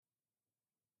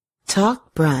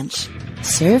Talk Brunch.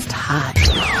 Served hot.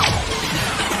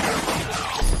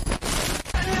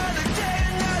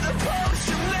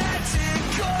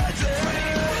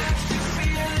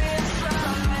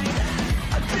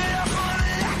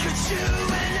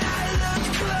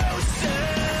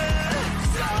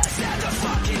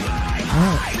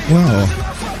 Well,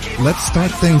 let's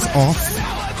start things off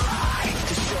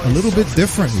a little bit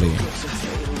differently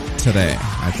today,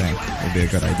 I think would be a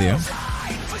good idea.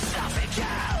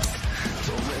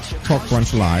 Talk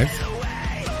Brunch Live.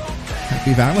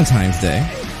 Happy Valentine's Day.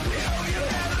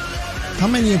 How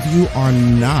many of you are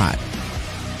not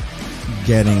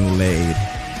getting laid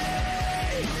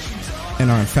and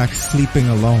are in fact sleeping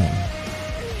alone?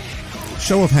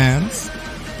 Show of hands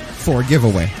for a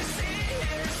giveaway.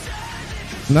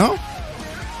 No?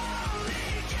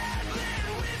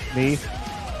 Me?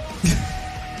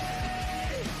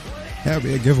 That'll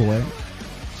be a giveaway.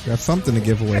 We have something to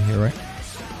give away here, right?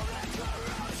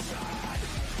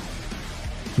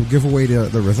 We'll give away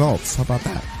the results. How about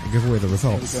that? We'll give away the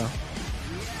results. There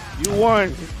we go. You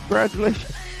won.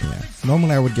 Congratulations. Yeah.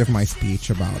 Normally I would give my speech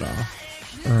about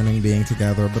earning, being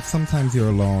together, but sometimes you're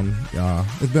alone.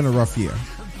 It's been a rough year.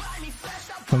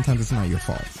 Sometimes it's not your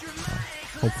fault. So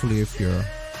hopefully if you're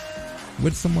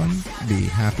with someone, be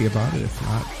happy about it. If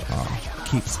not,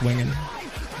 keep swinging.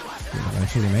 You'll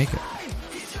eventually make it.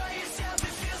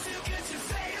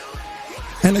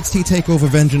 NXT TakeOver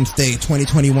Vengeance Day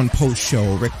 2021 post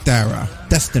show. Rick Dara,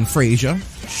 Destin Frazier.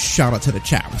 Shout out to the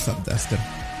chat. What's up, Destin?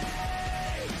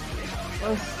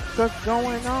 What's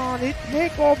going on? It's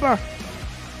TakeOver.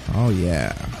 Oh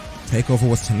yeah, TakeOver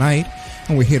was tonight,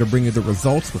 and we're here to bring you the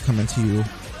results. We're coming to you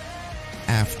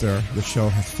after the show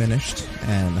has finished,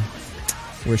 and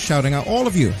we're shouting out all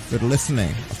of you that are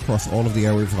listening across all of the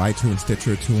airwaves of iTunes,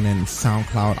 Stitcher, TuneIn,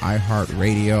 SoundCloud,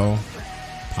 iHeartRadio,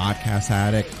 Podcast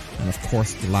Addict, and of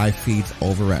course the live feeds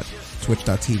over at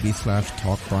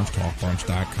twitch.tv/talkbrunch,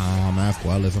 talkbrunch.com, as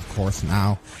well as of course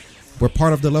now we're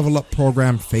part of the Level Up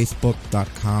program,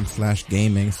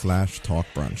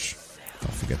 facebook.com/gaming/talkbrunch.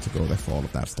 Don't forget to go there for all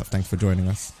of that stuff. Thanks for joining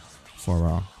us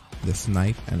for this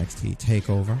night, NXT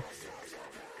TakeOver.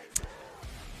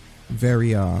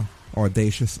 Very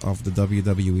audacious of the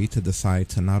WWE to decide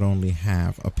to not only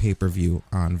have a pay-per-view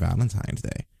on Valentine's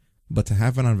Day, but to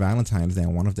have it on Valentine's Day,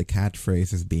 and one of the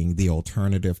catchphrases being the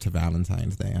alternative to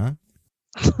Valentine's Day, huh?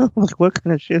 Like, what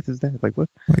kind of shit is that? Like, what?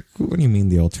 Like, what do you mean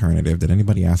the alternative? Did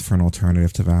anybody ask for an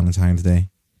alternative to Valentine's Day?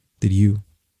 Did you?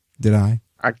 Did I?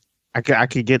 I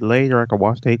could get laid or I could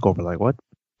watch TakeOver. Like, what?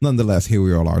 Nonetheless, here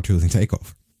we all are choosing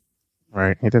TakeOver.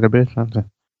 Right. Ain't that a bitch?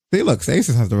 See, look,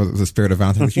 Stasis has the spirit of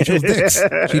Valentine's. She chose dicks.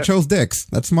 She chose dicks.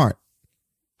 That's smart.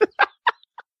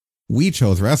 We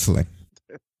chose wrestling.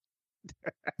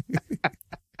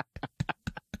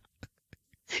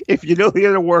 If you know the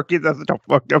other work, that's such a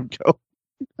fucked up joke.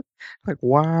 Like,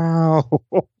 wow.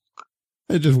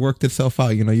 It just worked itself out.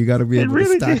 You know, you got to be able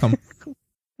to stack them.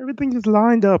 Everything just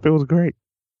lined up. It was great.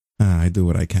 I do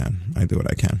what I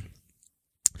can.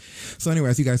 So anyway,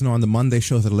 as you guys know, on the Monday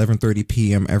shows at 11:30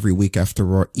 p.m. every week after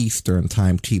Raw Eastern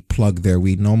time, cheap plug there.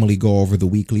 We normally go over the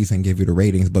weeklies and give you the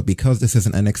ratings, but because this is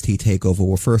an NXT TakeOver,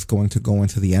 we're first going to go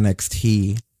into the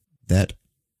NXT that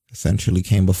essentially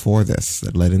came before this,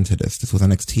 that led into this. This was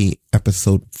NXT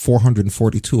episode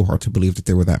 442. Hard to believe that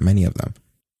there were that many of them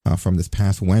from this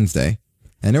past Wednesday.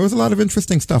 And there was a lot of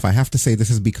interesting stuff. I have to say, this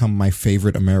has become my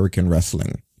favorite American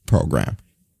wrestling program.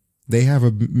 They have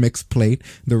a mixed plate.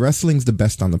 The wrestling's the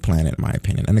best on the planet, in my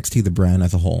opinion. NXT, the brand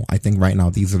as a whole. I think right now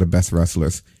these are the best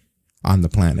wrestlers on the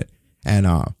planet. And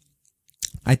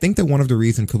I think that one of the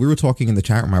reasons, because we were talking in the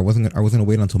chat room, I wasn't gonna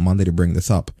wait until Monday to bring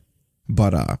this up,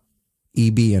 but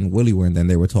EB and Willie were, and then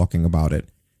they were talking about it.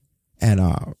 And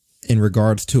in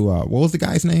regards to what was the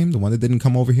guy's name? The one that didn't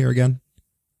come over here again?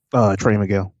 Trey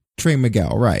Miguel. Trey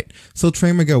Miguel, right. So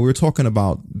Trey Miguel, we were talking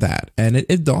about that, and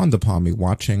it dawned upon me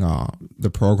watching the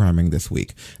programming this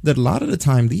week that a lot of the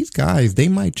time these guys, they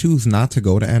might choose not to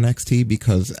go to NXT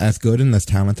because as good and as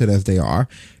talented as they are,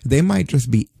 they might just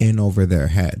be in over their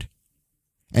head.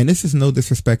 And this is no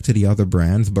disrespect to the other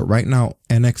brands, but right now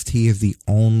NXT is the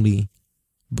only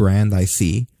brand I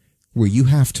see where you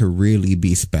have to really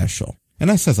be special. And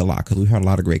that says a lot because we've had a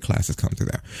lot of great classes come through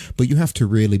there, but you have to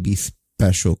really be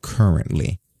special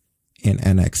currently in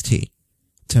NXT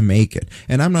to make it.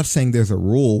 And I'm not saying there's a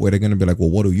rule where they're going to be like,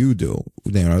 well, what do? You know,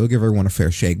 they'll give everyone a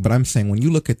fair shake. But I'm saying when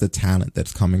you look at the talent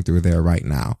that's coming through there right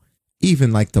now,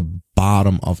 even like the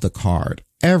bottom of the card,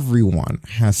 everyone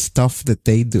has stuff that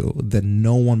they do that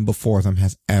no one before them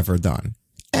has ever done.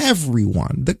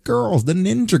 Everyone, the girls, the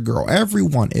Ninja Girl,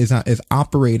 everyone is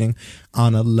operating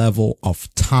on a level of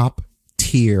top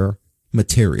tier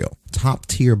material. top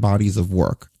tier bodies of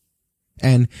work.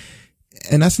 And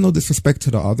that's no disrespect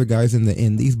to the other guys in the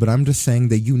indies, but I'm just saying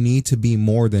that you need to be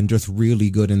more than just really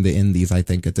good in the indies, I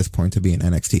think, at this point to be in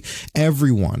NXT.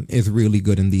 Everyone is really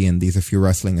good in the indies if you're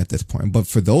wrestling at this point. But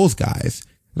for those guys,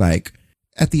 like,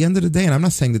 at the end of the day, and I'm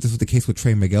not saying that this was the case with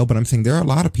Trey Miguel, but I'm saying there are a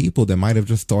lot of people that might have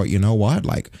just thought, you know what,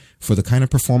 like, for the kind of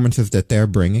performances that they're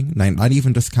bringing, not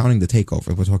even just counting the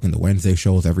takeovers, we're talking the Wednesday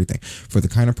shows, everything, for the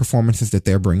kind of performances that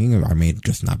they're bringing, I may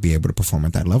just not be able to perform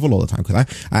at that level all the time, because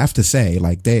I have to say,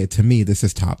 like, to me, this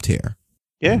is top tier.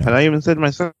 Yeah, and I even said to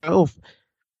myself,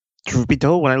 truth be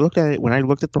told, when I looked at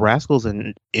the Rascals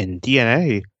in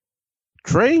DNA,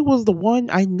 Trey was the one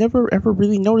I never ever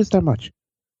really noticed that much.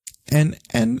 And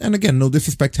again, no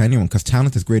disrespect to anyone, because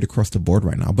talent is great across the board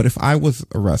right now. But if I was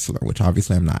a wrestler, which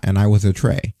obviously I'm not, and I was a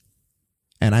Trey,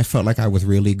 and I felt like I was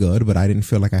really good, but I didn't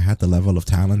feel like I had the level of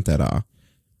talent that,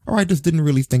 or I just didn't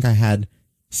really think I had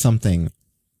something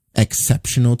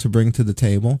exceptional to bring to the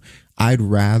table, I'd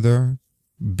rather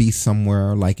be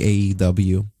somewhere like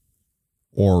AEW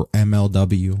or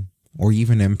MLW or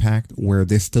even Impact, where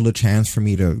there's still a chance for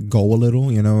me to go a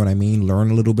little, you know what I mean?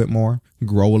 Learn a little bit more,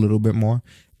 grow a little bit more,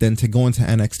 than to go into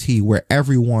NXT, where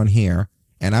everyone here,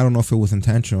 and I don't know if it was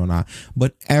intentional or not,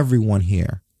 but everyone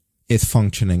here is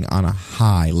functioning on a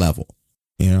high level.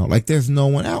 You know, like there's no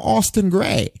one, Austin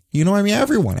Gray, you know what I mean?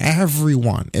 Everyone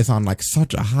is on like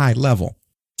such a high level.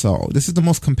 So this is the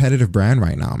most competitive brand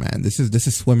right now, man. This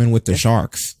is swimming with the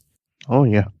sharks. Oh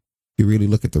yeah. You really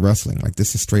look at the wrestling, like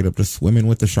this is straight up just swimming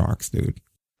with the sharks, dude.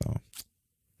 So,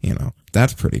 you know,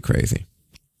 that's pretty crazy.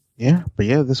 Yeah, but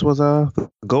yeah, this was a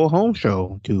go home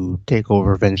show to take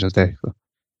over Vengeance Day. So.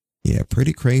 Yeah,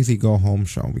 pretty crazy go home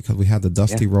show, because we had the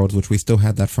Dusty Rhodes, which we still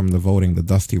had that from the voting, the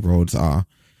Dusty Rhodes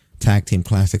Tag Team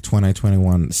Classic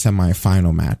 2021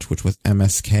 semifinal match, which was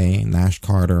MSK, Nash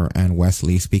Carter, and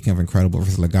Wesley. Speaking of incredible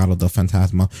versus Legado del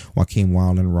Fantasma, Joaquin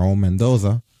Wilde, and Raul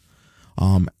Mendoza.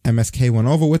 MSK went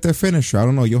over with their finisher. I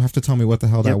don't know. You'll have to tell me what the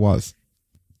hell that was.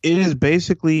 It is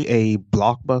basically a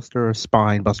blockbuster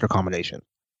spine buster combination.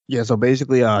 Yeah, so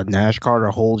basically, Nash Carter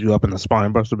holds you up in the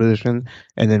spine buster position,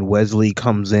 and then Wesley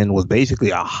comes in with basically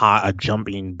a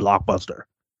jumping blockbuster.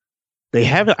 They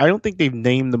haven't. I don't think they've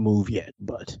named the move yet,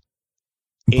 but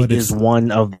it is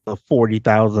one of the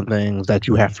 40,000 things that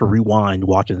you have to rewind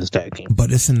watching this tag team.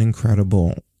 But it's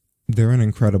they're an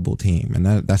incredible team,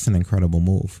 and that's an incredible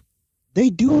move. They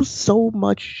do so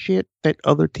much shit that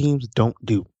other teams don't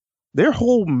do. Their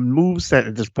whole moveset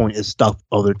at this point is stuff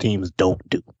other teams don't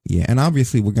do. Yeah, and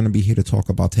obviously we're going to be here to talk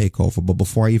about TakeOver, but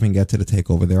before I even get to the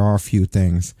TakeOver, there are a few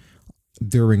things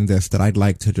during this that I'd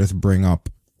like to just bring up,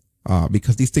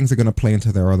 because these things are going to play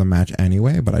into their other match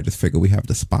anyway, but I just figure we have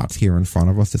the spots here in front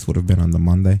of us. This would have been on the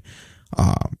Monday.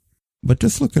 But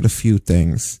just look at a few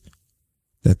things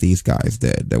that these guys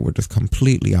did that were just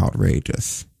completely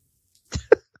outrageous.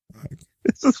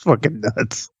 This is fucking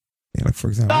nuts. Yeah, like for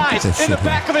example, Eyes in the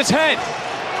back of his head.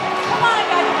 Come on,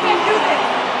 guys, you can't do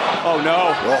this. Oh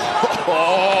no!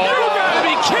 You gotta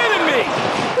be kidding me!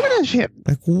 Look at that shit.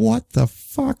 Like, what the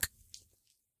fuck?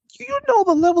 You know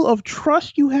the level of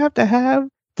trust you have to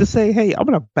say, "Hey, I'm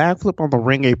gonna backflip on the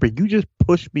ring apron. You just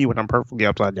push me when I'm perfectly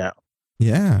upside down."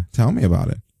 Yeah, tell me about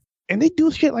it. And they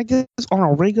do shit like this on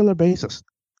a regular basis.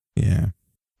 Yeah,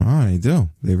 oh, they do.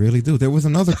 They really do. There was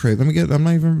another crazy. I'm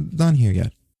not even done here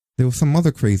yet. There was some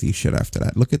other crazy shit after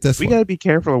that. Look at this We one. gotta be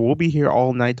careful. We'll be here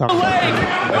all night talking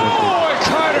about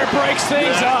Carter breaks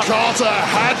things up. Carter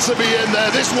had to be in there.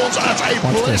 This one's at a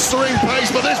blistering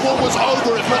pace, but this one was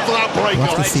over if not for that break.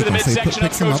 Watch the Right to the sequence.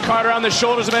 midsection of Coach Carter on the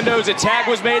shoulders of Mendoza. Tag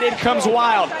was made. In comes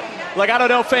Wild. Like, I don't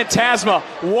know, Phantasma.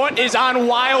 What is on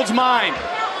Wild's mind?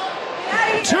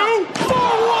 2, 4,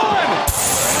 1.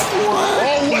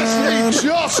 Oh, Wesley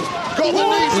just got the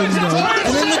knees in.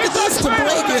 And then look at this to break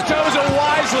it. Mendoza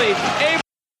wisely able.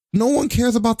 No one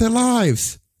cares about their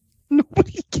lives.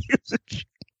 Nobody gives a shit.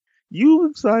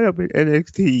 You sign up in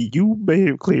NXT, you made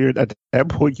it clear at that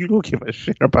point you don't give a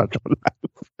shit about your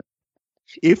life.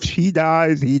 If she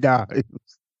dies, he dies.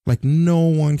 Like, no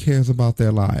one cares about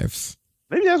their lives.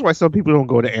 Maybe that's why some people don't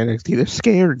go to NXT. They're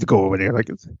scared to go over there. Like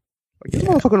this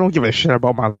motherfucker don't give a shit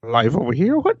about my life over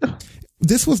here. What the?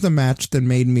 This was the match that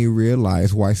made me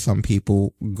realize why some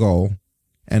people go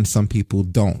and some people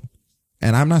don't.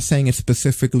 And I'm not saying it's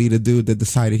specifically the dude that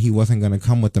decided he wasn't going to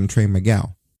come with them, Trey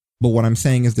Miguel. But what I'm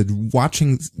saying is that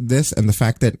watching this and the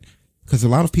fact that, because a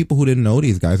lot of people who didn't know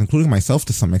these guys, including myself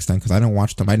to some extent, because I didn't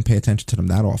watch them, I didn't pay attention to them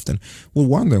that often, were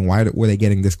wondering why were they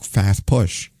getting this fast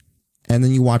push. And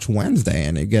then you watch Wednesday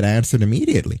and it get answered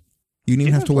immediately. You didn't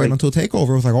even have to wait until TakeOver.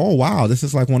 It was like, oh, wow, this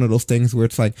is like one of those things where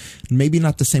it's like maybe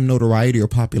not the same notoriety or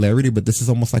popularity, but this is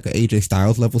almost like an AJ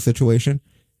Styles level situation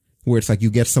where it's like you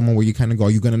get someone where you kind of go,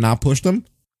 are you going to not push them?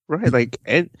 Right. Like,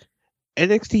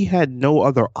 NXT had no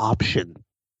other option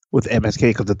with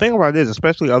MSK, because the thing about it is,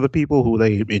 especially other people who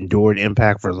they endured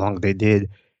Impact for as long as they did,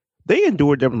 they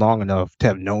endured them long enough to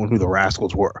have known who the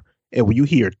Rascals were. And when you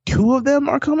hear two of them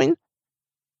are coming,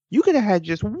 you could have had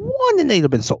just one and they'd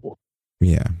have been sold.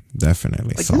 Yeah,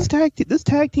 definitely. Like so this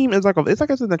tag team is it's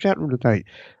like I said in the chat room tonight.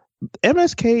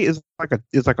 MSK is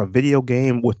like a video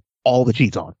game with all the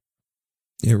cheats on.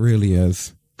 It really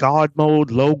is. God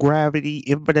mode, low gravity,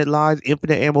 infinite lives,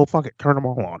 infinite ammo. Fuck it, turn them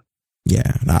all on.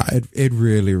 Yeah, it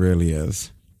really, really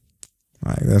is.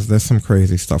 Like, there's some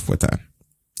crazy stuff with that.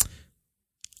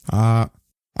 I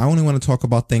only want to talk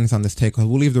about things on this take. We'll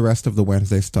leave the rest of the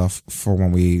Wednesday stuff for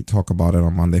when we talk about it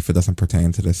on Monday. If it doesn't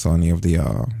pertain to this, or any of the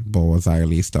Boa Xia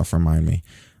Li stuff, remind me,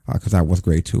 because that was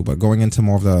great too. But going into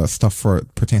more of the stuff for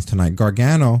pertains tonight,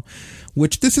 Gargano,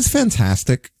 which this is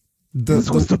fantastic. This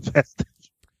was the best.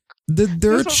 The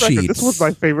dirt sheets. This was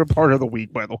my favorite part of the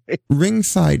week, by the way.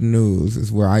 Ringside News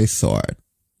is where I saw it.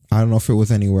 I don't know if it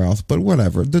was anywhere else, but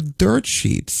whatever. The dirt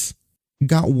sheets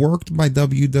got worked by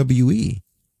WWE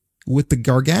with the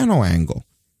Gargano angle.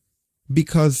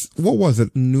 Because, what was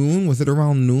it, noon? Was it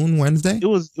around noon Wednesday? It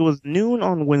was noon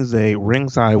on Wednesday.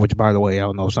 Ringside, which, by the way, I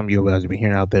don't know if some of you guys have been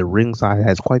hearing out there, Ringside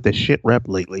has quite the shit rep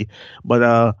lately.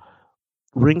 But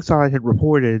Ringside had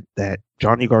reported that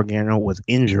Johnny Gargano was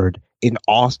injured and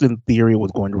Austin Theory was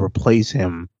going to replace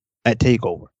him at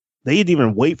TakeOver. They didn't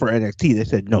even wait for NXT. They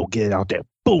said, no, get it out there.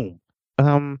 Boom.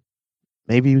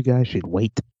 Maybe you guys should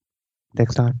wait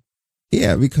next time.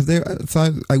 Yeah, because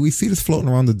we see this floating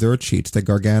around the dirt sheets that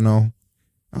Gargano,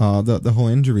 the whole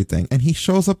injury thing, and he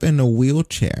shows up in a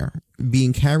wheelchair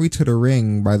being carried to the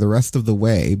ring by the rest of the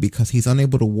way because he's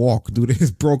unable to walk due to his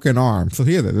broken arm. So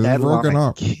here, there's a broken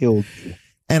arm. Killed you.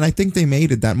 And I think they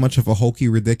made it that much of a hokey,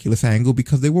 ridiculous angle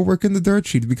because they were working the dirt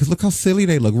sheets. Because look how silly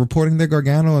they look, reporting their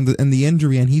Gargano and the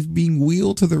injury, and he's being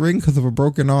wheeled to the ring because of a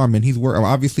broken arm, and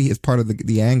obviously it's part of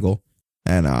the angle.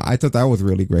 And I thought that was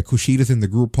really great. Kushida's in the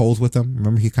group pose with him.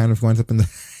 Remember, he kind of winds up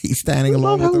he's standing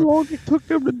along with him. I love how long it took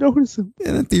them to notice him.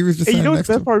 And then Theory's just standing next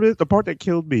to him. The best part is the part that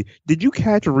killed me. Did you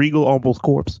catch Regal almost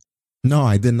corpse? No,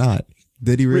 I did not.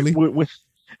 Did he really?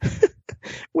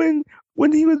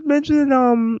 When he was mentioning,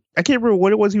 I can't remember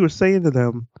what it was he was saying to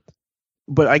them,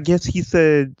 but I guess he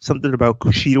said something about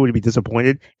Kushida would be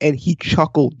disappointed, and he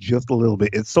chuckled just a little bit.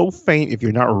 It's so faint, if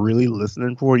you're not really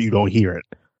listening for it, you don't hear it.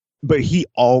 But he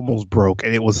almost broke,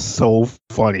 and it was so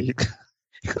funny.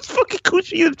 Because fucking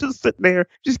Kushida's just sitting there,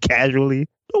 just casually.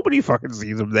 Nobody fucking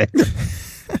sees him there.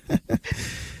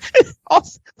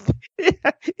 Also,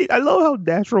 I love how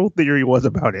natural Theory was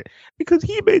about it, because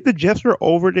he made the gesture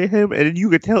over to him and you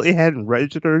could tell it hadn't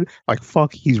registered. Like,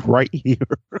 fuck, he's right here.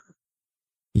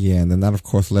 Yeah, and then that of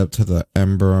course led to the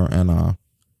Ember and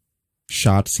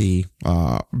Shotzi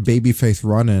babyface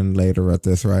run-in later at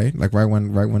this, right? Like right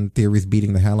when Theory's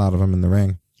beating the hell out of him in the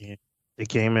ring. Yeah, they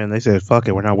came in, they said, fuck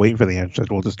it, we're not waiting for the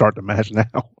entrance, we'll just start the match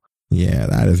now. Yeah,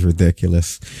 that is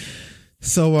ridiculous.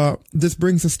 So this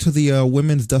brings us to the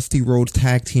Women's Dusty Rhodes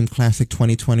Tag Team Classic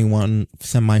 2021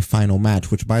 semifinal match,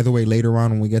 which, by the way, later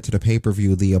on when we get to the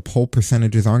pay-per-view, the poll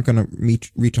percentages aren't going to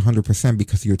reach 100%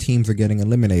 because your teams are getting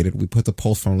eliminated. We put the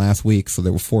polls from last week, so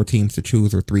there were 4 teams to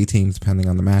choose, or 3 teams depending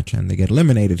on the match, and they get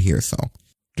eliminated here. So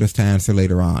just to answer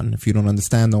later on. If you don't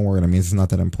understand, don't worry. That means it's not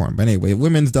that important. But anyway,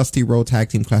 Women's Dusty Rhodes Tag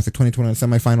Team Classic 2021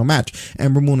 semifinal match.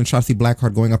 Ember Moon and Shotzi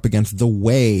Blackheart going up against The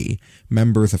Way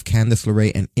members of Candice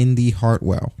LeRae and Indy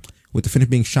Hartwell. With the finish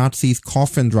being Shotzi's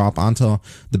coffin drop onto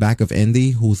the back of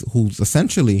Indy, who's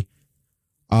essentially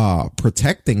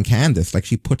protecting Candice. Like,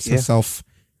 she puts herself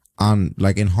on,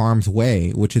 like, in harm's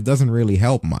way, which it doesn't really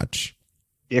help much.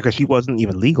 Yeah, because she wasn't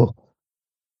even legal.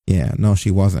 Yeah, no,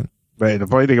 she wasn't. But the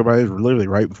funny thing about it is, literally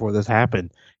right before this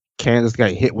happened, Candice got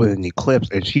hit with an eclipse,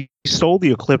 and she sold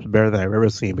the eclipse better than I've ever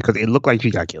seen because it looked like she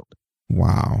got killed.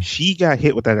 Wow. She got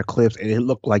hit with that eclipse, and it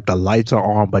looked like the lights are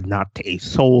on, but not a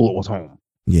soul was home.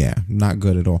 Yeah, not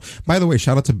good at all. By the way,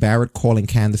 shout out to Barrett calling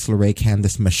Candice LeRae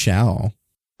Candice Michelle.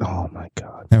 Oh my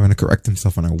God. Having to correct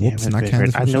himself on a whoops, not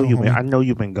Candice Michelle. I know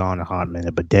you've been gone a hot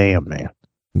minute, but damn, man.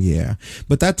 Yeah.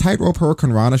 But that tightrope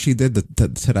Hurricane Rana she did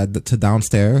to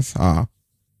downstairs,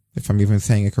 if I'm even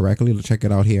saying it correctly, let's check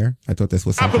it out here. I thought this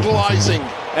was capitalizing.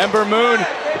 Ember Moon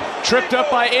tripped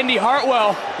up by Indy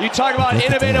Hartwell. You talk about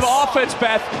innovative offense,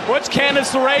 Beth. What's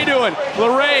Candice LeRae doing?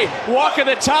 LeRae walking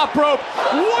the top rope,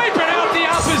 wiping out the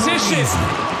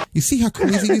opposition. You see how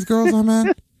crazy these girls are,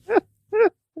 man?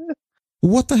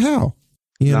 What the hell?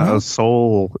 Not a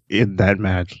soul in that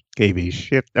match gave a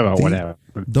shit about whatever.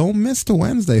 Don't miss the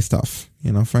Wednesday stuff.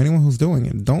 For anyone who's doing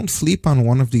it, don't sleep on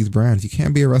one of these brands. You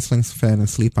can't be a wrestling fan and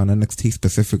sleep on NXT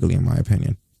specifically, in my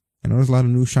opinion. I know there's a lot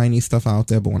of new shiny stuff out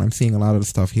there, but when I'm seeing a lot of the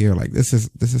stuff here, like this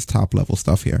is top level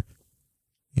stuff here.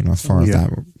 As far as that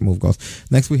move goes.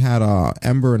 Next we had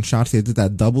Ember and Shotzi. They did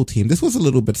that double team. This was a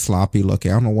little bit sloppy looking.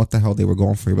 I don't know what the hell they were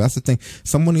going for, but that's the thing.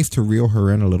 Someone needs to reel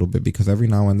her in a little bit, because every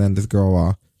now and then this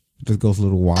girl just goes a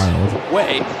little wild.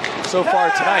 Way so far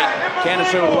tonight.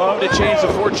 Candice would love to change the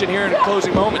fortune here in the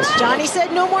closing moments. Johnny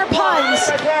said no more puns.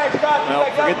 No,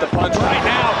 forget the puns right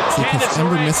now. See, because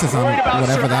Ember misses on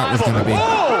whatever that was going to be.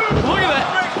 Whoa! Look at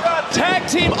that. Tag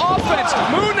team offense.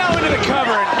 Moon now into the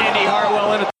cover. And Indy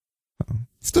Hartwell in.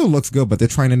 Still looks good, but they're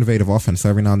trying innovative offense. So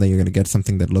every now and then you're going to get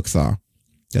something that looks a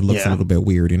little bit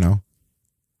weird,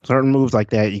 Certain moves like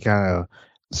that,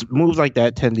 moves like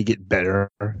that tend to get better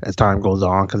as time goes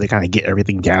on, because they kind of get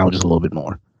everything down just a little bit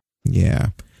more. Yeah.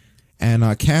 And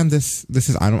Candice,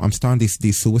 I'm starting these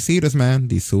suicidas, man.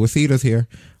 These suicidas here.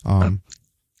 She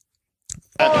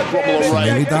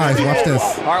nearly dies. Watch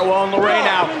this. Hartwell and LeRae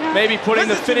now maybe putting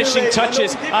the finishing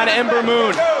touches on Ember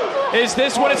Moon. Is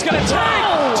this what it's going to take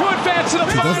to advance to the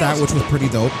finals? She does that, which was pretty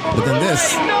dope. But then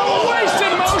this. No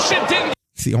wasted motion. Didn't.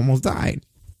 She almost died.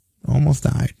 Almost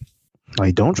died.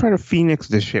 Like, don't try to Phoenix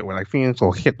this shit where, like, Phoenix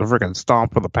will hit the freaking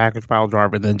stomp for the package pile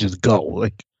driver and then just go.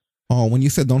 Like, oh, when you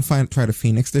said try to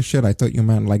Phoenix this shit, I thought you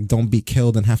meant, like, don't be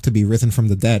killed and have to be risen from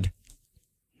the dead.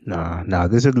 Nah,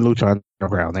 this is Lucha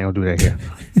Underground. They don't do that here.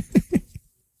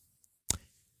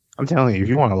 I'm telling you, if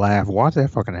you want to laugh, watch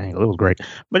that fucking angle. It was great.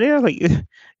 But yeah, like,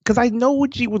 because I know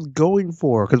what she was going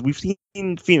for, because we've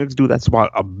seen Phoenix do that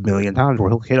spot a million times where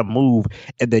he'll hit a move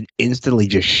and then instantly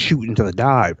just shoot into the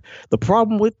dive. The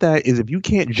problem with that is if you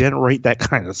can't generate that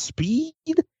kind of speed,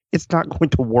 it's not going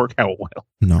to work out well.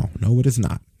 No, it is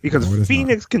not. Because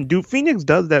Phoenix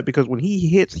does that, because when he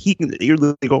hits, he can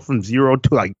literally go from 0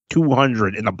 to like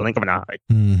 200 in the blink of an eye.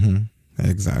 Mm-hmm.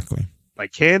 Exactly.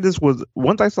 Like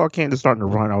once I saw Candice starting to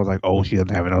run, I was like, oh, she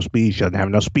doesn't have enough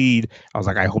speed. I was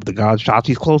like, I hope to God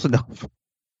Shotzi's close enough.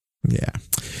 Yeah.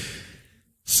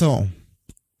 So,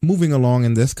 moving along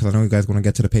in this, because I know you guys want to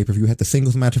get to the pay-per-view, had the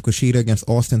singles match of Kushida against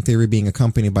Austin Theory being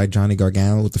accompanied by Johnny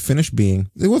Gargano, with the finish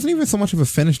being, it wasn't even so much of a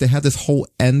finish. They had this whole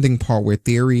ending part where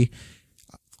Theory,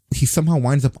 he somehow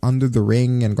winds up under the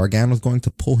ring and Gargano's going to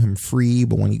pull him free,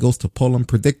 but when he goes to pull him,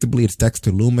 predictably it's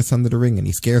Dexter Lumis under the ring and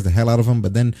he scares the hell out of him.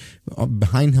 But then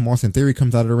behind him, Austin Theory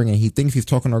comes out of the ring and he thinks he's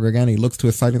talking to Gargano. He looks to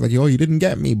his side and he's like, "Yo, you didn't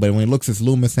get me." But when he looks, it's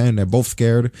Lumis and they're both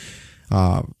scared.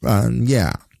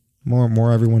 Yeah, more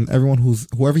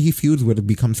whoever he feuds with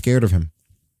becomes scared of him.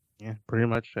 Yeah, pretty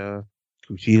much.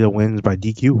 Kushida wins by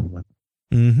DQ.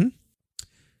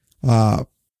 Mm-hmm.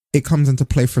 It comes into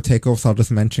play for TakeOver, so I'll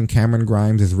just mention Cameron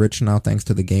Grimes is rich now thanks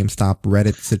to the GameStop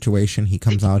Reddit situation. He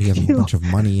comes out, he has a whole bunch of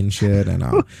money and shit. And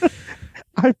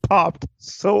I popped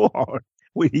so hard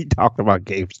when he talked about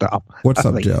GameStop. What's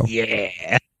up, Joe?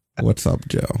 Yeah. What's up,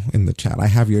 Joe? In the chat. I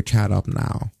have your chat up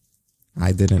now.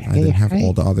 I didn't have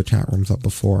all the other chat rooms up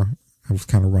before. I was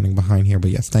kind of running behind here,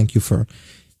 but yes, thank you for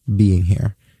being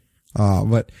here.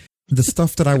 But the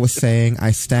stuff that I was saying,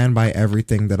 I stand by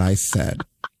everything that I said.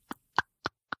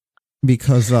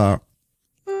 Because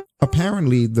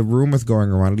apparently the rumors going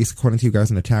around, at least according to you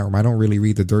guys in the chat room, I don't really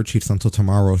read the dirt sheets until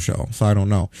tomorrow's show, so I don't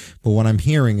know. But what I'm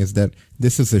hearing is that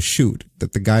this is a shoot,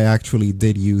 that the guy actually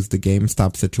did use the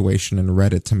GameStop situation in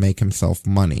Reddit to make himself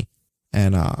money.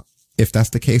 And if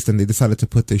that's the case, then they decided to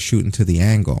put this shoot into the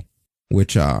angle,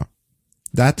 which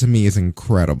that to me is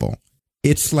incredible.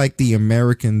 It's like the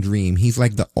American dream. He's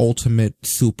like the ultimate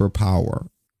superpower.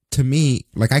 To me,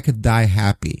 like, I could die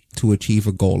happy to achieve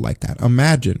a goal like that.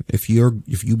 Imagine if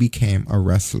you became a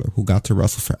wrestler who got to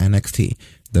wrestle for NXT,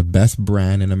 the best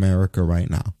brand in America right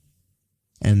now.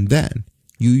 And then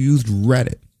you used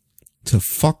Reddit to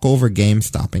fuck over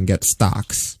GameStop and get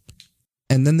stocks.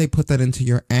 And then they put that into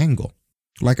your angle.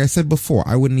 Like I said before,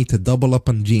 I would need to double up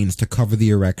on jeans to cover the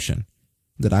erection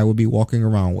that I would be walking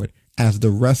around with as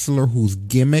the wrestler whose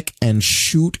gimmick and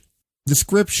shoot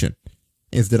description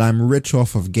is that I'm rich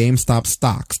off of GameStop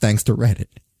stocks thanks to Reddit.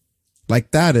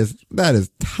 Like, that is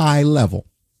high level.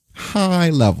 High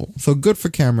level. So good for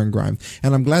Cameron Grimes.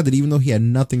 And I'm glad that even though he had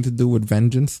nothing to do with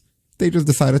Vengeance, they just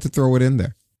decided to throw it in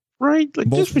there. Right? Like,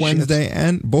 both Wednesday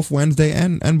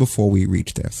and before we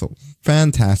reached there. So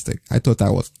fantastic. I thought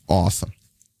that was awesome.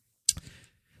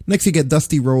 Next, you get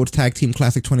Dusty Rhodes Tag Team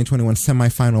Classic 2021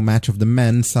 semifinal match of the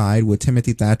men's side with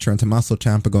Timothy Thatcher and Tommaso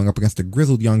Ciampa going up against the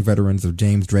grizzled young veterans of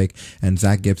James Drake and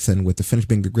Zach Gibson, with the finish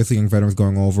being the grizzled young veterans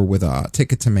going over with a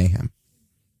Ticket to Mayhem.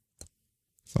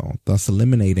 So thus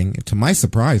eliminating, to my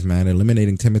surprise, man,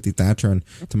 eliminating Timothy Thatcher and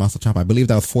Tommaso Ciampa. I believe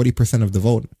that was 40% of the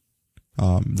vote.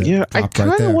 I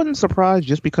kind of wasn't surprised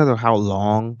just because of how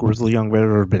long Grizzly Young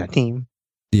Veteran have been a team.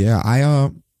 Yeah,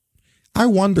 I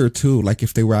wonder too, like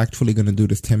if they were actually going to do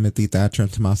this Timothy Thatcher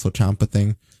and Tommaso Ciampa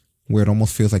thing, where it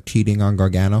almost feels like cheating on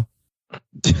Gargano.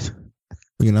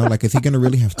 You know, like, is he going to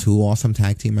really have two awesome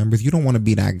tag team members? You don't want to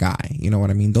be that guy. You know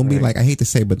what I mean? Don't be like, I hate to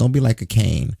say, but don't be like a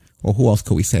Kane. Or who else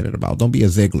could we say that about? Don't be a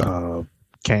Ziggler.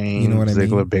 Kane, you know what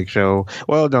Ziggler, I mean? Big Show.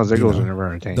 Well, no, Ziggler's never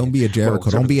entertaining. Don't be a Jericho.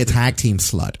 Don't be a tag team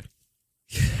slut.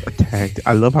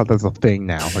 I love how that's a thing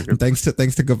now. Like, thanks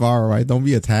to Guevara, right? Don't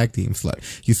be a tag team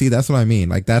slut. You see, that's what I mean.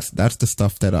 Like, that's the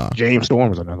stuff that James Storm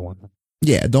was another one.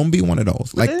 Yeah, don't be one of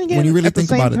those. Like, again, when you really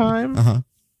think about it.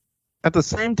 At the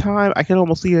same time, I can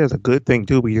almost see it as a good thing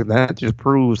too, because that just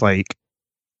proves like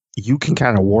you can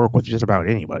kind of work with just about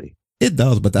anybody. It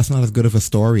does, but that's not as good of a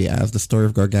story as the story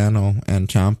of Gargano and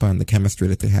Ciampa and the chemistry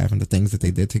that they have and the things that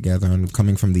they did together and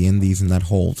coming from the indies and that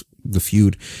whole, the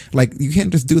feud. Like, you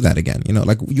can't just do that again, you know,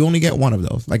 like you only get one of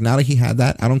those. Like, now that he had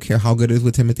that, I don't care how good it is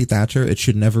with Timothy Thatcher, it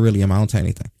should never really amount to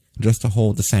anything. Just to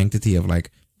hold the sanctity of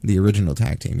like the original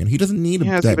tag team. And he doesn't need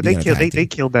but they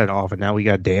killed that off, and now we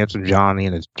got Dance and Johnny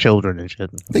and his children and shit.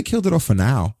 They killed it off for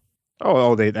now.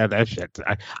 That shit.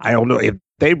 I don't know if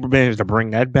they managed to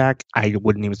bring that back. I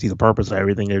wouldn't even see the purpose of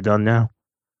everything they've done now.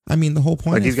 I mean, the whole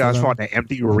point. Like, these guys fought in an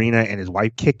empty arena, and his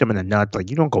wife kicked him in the nuts. Like,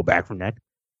 you don't go back from that.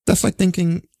 That's like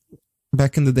thinking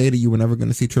back in the day that you were never going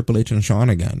to see Triple H and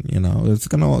Shawn again. You know, it's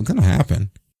gonna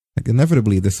happen. Like,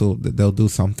 inevitably, they'll do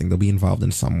something. They'll be involved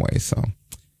in some way. So.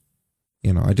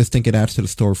 You know, I just think it adds to the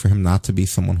story for him not to be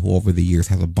someone who over the years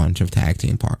has a bunch of tag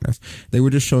team partners. They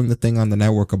were just showing the thing on the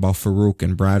network about Farouk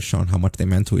and Bradshaw and how much they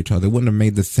meant to each other. It wouldn't have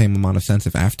made the same amount of sense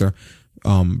if after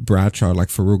Bradshaw, like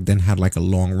Farouk then had like a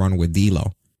long run with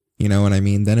D'Lo. You know what I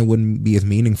mean? Then it wouldn't be as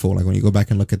meaningful. Like when you go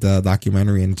back and look at the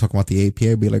documentary and talk about the APA,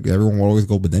 it'd be like everyone will always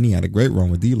go, but then he had a great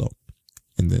run with D'Lo.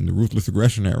 And then the Ruthless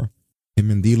Aggression era, him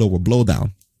and D'Lo were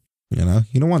blowdown. You know,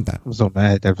 you don't want that. I'm so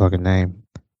mad at that fucking name.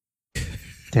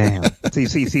 Damn.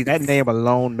 see, that name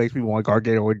alone makes me want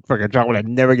Gargano and fucking John to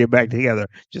never get back together,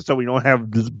 just so we don't have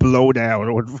this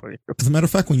blowdown. As a matter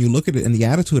of fact, when you look at it in the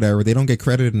Attitude Era, they don't get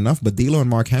credited enough, but D'Lo and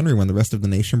Mark Henry, when the rest of the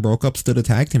nation broke up, stood a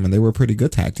tag team, and they were a pretty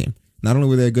good tag team. Not only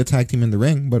were they a good tag team in the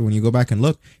ring, but when you go back and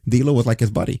look, D'Lo was like his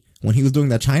buddy. When he was doing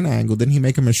that China angle, didn't he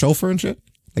make him his chauffeur and shit?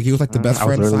 Like, he was like the best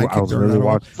friend. I was really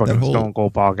watching fucking Stone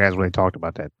Cold podcast where they talked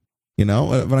about that. You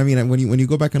know, but I mean, when you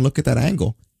go back and look at that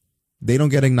angle, they don't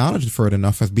get acknowledged for it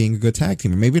enough as being a good tag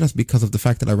team. And maybe that's because of the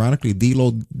fact that, ironically,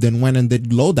 D'Lo then went and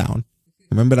did Lowdown.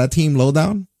 Remember that team,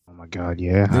 Lowdown? Oh, my God,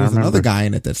 yeah. There was another guy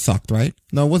in it that sucked, right?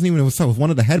 No, it wasn't even. It was one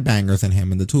of the headbangers in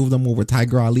him. And the two of them were with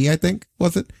Tiger Ali, I think,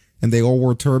 was it? And they all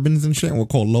wore turbans and shit and were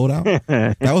called Lowdown.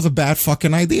 That was a bad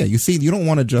fucking idea. You see, you don't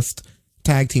want to just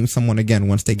tag team someone again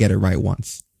once they get it right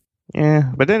once.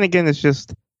 Yeah, but then again,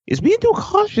 it's being too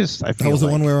cautious, I feel That was the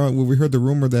one where we heard the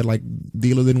rumor that, like,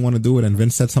 D'Lo didn't want to do it, and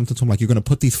Vince said something to him like, you're going to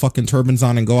put these fucking turbans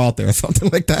on and go out there, or something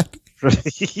like that.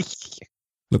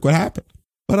 Look what happened.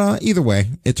 But either way,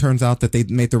 it turns out that they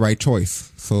made the right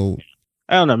choice. So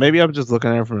I don't know. Maybe I'm just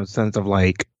looking at it from a sense of,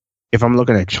 like, if I'm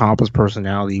looking at Ciampa's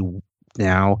personality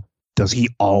now, does he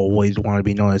always want to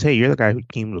be known as, hey, you're the guy who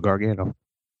came with Gargano?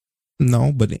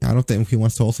 No, but I don't think he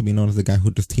wants to also be known as the guy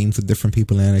who just teams with different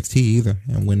people in NXT either,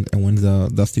 and wins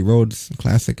the Dusty Rhodes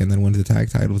Classic, and then wins the tag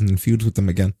titles and then feuds with them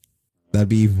again. That'd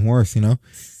be even worse, you know.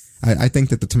 I think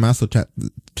that the Tommaso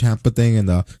Ciampa thing and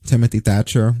the Timothy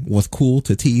Thatcher was cool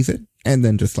to tease it and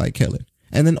then just like kill it.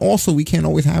 And then also we can't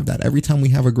always have that. Every time we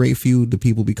have a great feud, the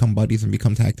people become buddies and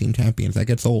become tag team champions. That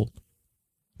gets old.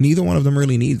 Neither one of them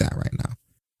really need that right now.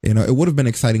 You know, it would have been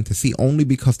exciting to see, only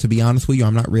because, to be honest with you,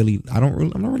 I'm not really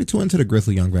too into the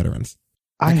Grizzly Young Veterans.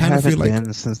 I haven't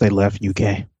been since they left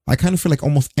UK. I kind of feel like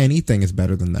almost anything is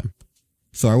better than them.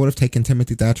 So I would have taken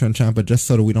Timothy Thatcher and Ciampa just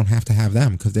so that we don't have to have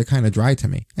them, because they're kind of dry to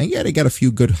me. And yeah, they get a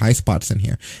few good high spots in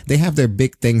here. They have their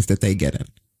big things that they get in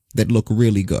that look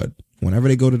really good. Whenever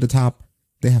they go to the top,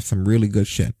 they have some really good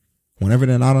shit. Whenever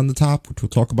they're not on the top, which we'll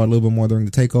talk about a little bit more during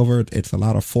the takeover, it's a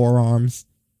lot of forearms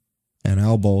and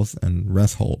elbows and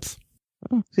rest holds.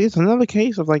 See, it's another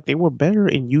case of like they were better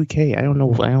in UK. I don't know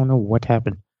what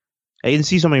happened. I didn't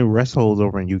see so many rest holds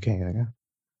over in UK.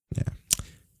 Yeah.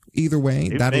 Either way,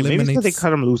 that eliminates. Maybe because they cut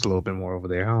them loose a little bit more over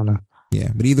there. I don't know.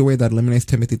 Yeah, but either way, that eliminates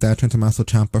Timothy Thatcher and Tommaso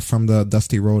Ciampa from the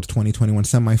Dusty Rhodes 2021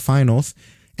 semifinals,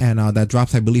 and that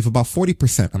drops, I believe, about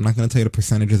 40%. I'm not going to tell you the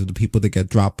percentages of the people that get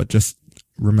dropped, but just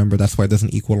remember that's why it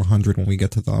doesn't equal 100 when we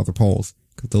get to the other polls,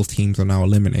 because those teams are now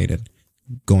eliminated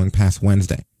going past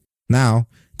Wednesday. Now,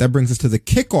 that brings us to the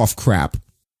kickoff crap,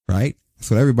 right?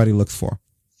 That's what everybody looks for.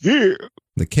 Yeah.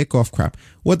 The kickoff crap.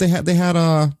 What they had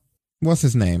what's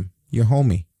his name? Your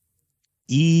homie.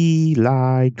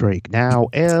 Eli Drake. Now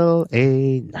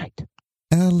L.A. Knight.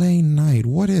 L.A. Knight.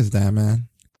 What is that, man?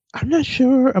 I'm not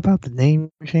sure about the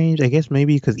name change. I guess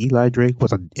maybe because Eli Drake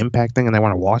was an Impact thing and they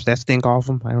want to wash that stink off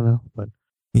him. I don't know. But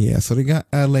yeah, so they got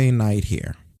L.A. Knight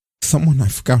here. Someone, I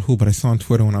forgot who, but I saw on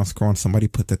Twitter when I was scrolling, somebody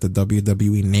put that the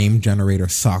WWE name generator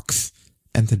sucks.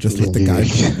 And to just let the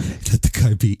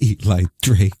guy be Eli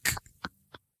Drake.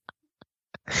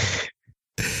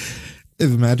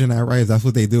 Imagine that, right? That's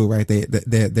what they do, right? They're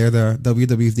the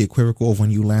WWE's the equivocal of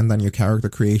when you land on your character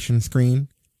creation screen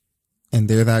and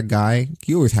they're that guy.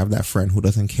 You always have that friend who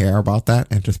doesn't care about that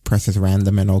and just presses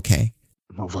random and okay.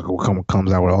 Motherfucker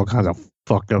comes out with all kinds of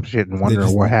fucked up shit and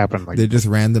wondering what happened. They're just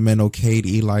random and okayed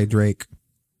Eli Drake.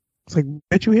 It's like,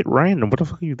 bet you hit random. What the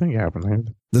fuck do you think happened,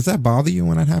 man? Does that bother you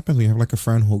when that happens? When you have like a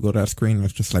friend who'll go to that screen and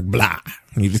it's just like blah,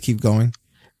 and you just keep going?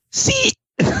 See?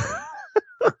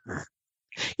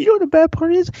 You know what the bad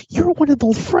part is? You're one of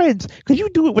those friends because you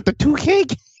do it with the 2K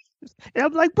games. And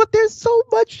I'm like, but there's so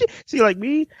much shit. See, like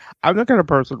me, I'm the kind of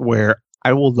person where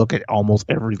I will look at almost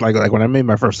every, like when I made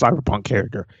my first Cyberpunk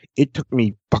character, it took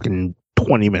me fucking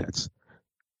 20 minutes.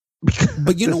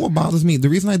 But you know what bothers me? The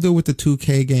reason I do it with the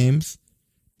 2K games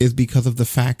is because of the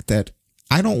fact that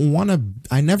I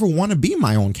never want to be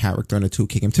my own character in a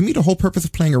 2K game. To me, the whole purpose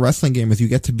of playing a wrestling game is you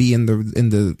get to be in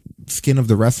the skin of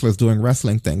the wrestlers doing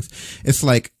wrestling things. It's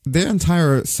like their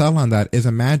entire sell on that is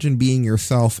imagine being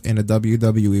yourself in a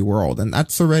WWE world. And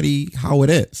that's already how it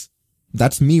is.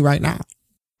 That's me right now.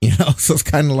 You know, so it's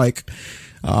kind of like,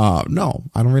 no,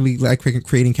 I don't really like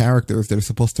creating characters that are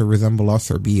supposed to resemble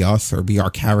us or be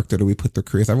our character that we put their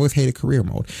careers. I've always hated career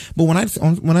mode. But when I'm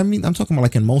talking about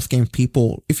like in most games,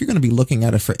 people, if you're going to be looking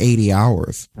at it for 80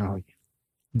 hours,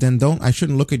 then I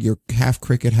shouldn't look at your half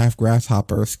cricket, half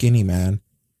grasshopper, skinny man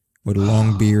with a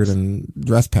long beard and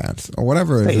dress pants or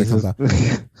whatever it comes out.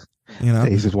 You know,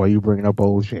 this is why you bringing up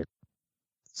old shit.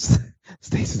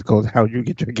 Stasis goes, how'd you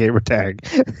get your gamer tag?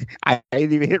 I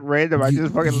didn't even hit random. I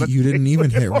just fucking looked. You didn't even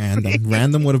hit random.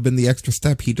 Random would have been the extra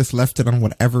step. He just left it on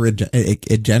whatever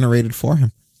it generated for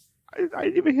him. I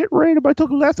didn't even hit random. I took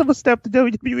less of a step to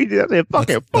WWE.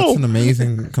 That's an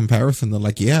amazing comparison. They're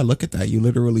like, yeah, look at that. You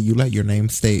let your name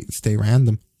stay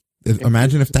random.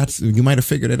 Imagine if you might have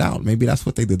figured it out. Maybe that's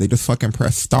what they did. They just fucking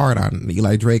press start on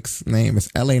Eli Drake's name. It's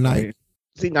LA Knight.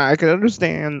 See, now I can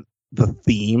understand the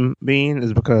theme being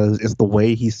is because it's the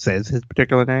way he says his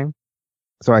particular name.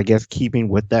 So I guess keeping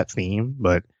with that theme,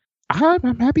 but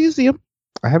I'm happy to see him.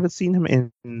 I haven't seen him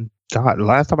in God. The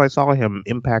last time I saw him,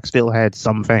 Impact still had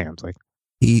some fans. Like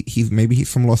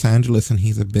he's from Los Angeles and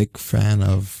he's a big fan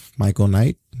of Michael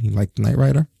Knight. He liked Knight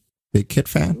Rider. Big Kid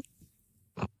fan.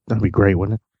 That'd be great,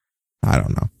 wouldn't it? I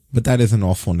don't know, but that is an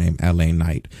awful name, L.A.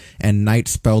 Knight, and Knight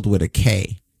spelled with a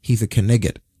K. He's a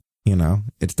Knigget. You know,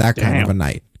 it's that kind of a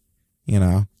knight. You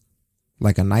know,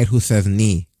 like a knight who says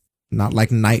knee, not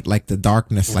like night, like the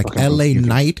darkness, like LA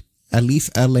Knight, at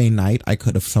least LA Knight I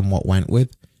could have somewhat went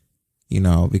with, you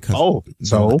know, because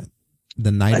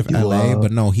the Knight of LA,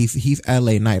 but no, he's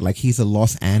LA Knight, like he's a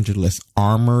Los Angeles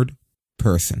armored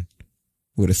person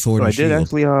with a sword and shield.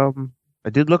 I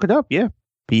did look it up. Yeah,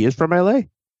 he is from LA.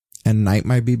 And night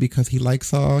might be because he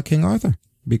likes King Arthur,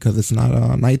 because it's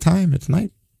not nighttime, it's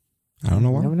night. I don't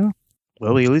know why. I never know.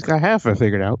 Well, we at least got half of it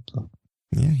figured out. So.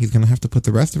 Yeah, he's going to have to put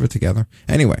the rest of it together.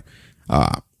 Anyway,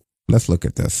 let's look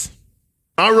at this.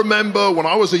 I remember when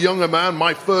I was a younger man,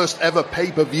 my first ever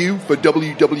pay-per-view for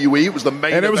WWE. It was the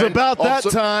main event. And it was about that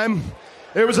time.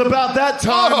 It was about that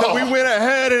time that we went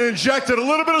ahead and injected a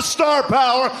little bit of star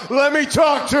power. Let me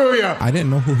talk to you. I didn't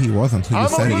know who he was until you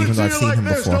said it, even though I've seen him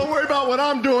before. Don't worry about what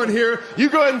I'm doing here. You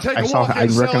go ahead and take a walk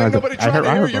inside. Ain't nobody trying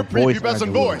to hear your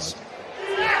prepubescent voice.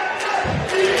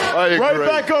 Right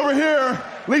back over here.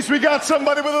 At least we got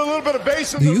somebody with a little bit of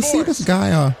bass in the voice. Do you see this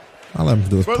guy? I'll let him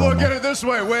do his promo. But look at it this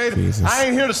way, Wade. Jesus. I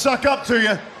ain't here to suck up to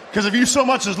you, because if you so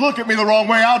much as look at me the wrong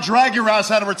way, I'll drag your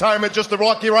ass out of retirement just to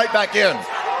walk you right back in.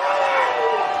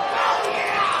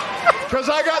 Because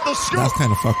I got the scoop. That's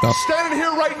kind of fucked up. Standing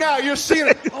here right now, you're seeing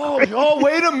it. Oh,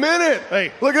 wait a minute.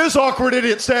 Hey, look at this awkward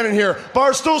idiot standing here.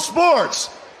 Barstool Sports.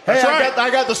 Hey,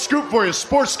 I got the scoop for you.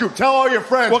 Sports scoop. Tell all your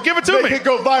friends. Well, give it to me. Make it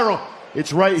go viral.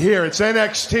 It's right here. It's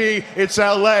NXT. It's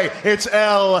LA. It's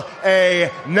LA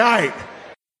Knight.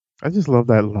 I just love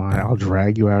that line. I'll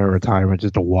drag you out of retirement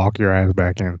just to walk your ass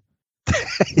back in.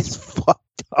 It's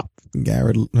fucked up.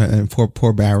 Garrett and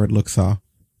poor Barrett looks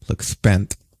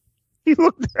spent. He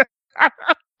looked.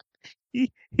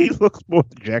 He looks more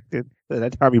dejected than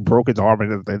that time he broke his arm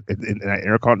in that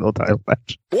Intercontinental title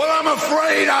match. Well, I'm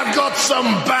afraid I've got some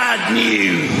bad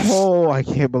news. Oh, I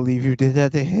can't believe you did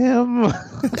that to him.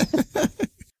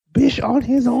 Bish on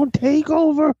his own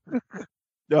takeover.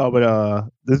 No, but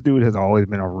this dude has always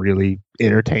been a really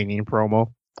entertaining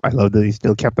promo. I love that he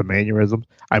still kept the mannerisms.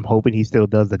 I'm hoping he still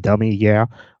does the dummy,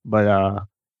 But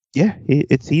yeah,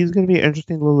 he's going to be an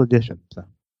interesting little addition. So.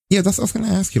 Yeah, that's what I was going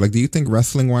to ask you. Like, do you think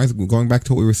wrestling-wise, going back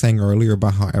to what we were saying earlier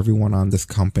about how everyone on this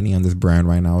company, on this brand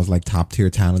right now is like top-tier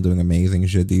talent doing amazing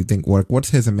shit, do you think, what's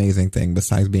his amazing thing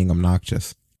besides being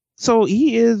obnoxious? So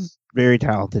he is very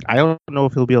talented. I don't know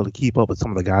if he'll be able to keep up with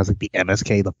some of the guys like the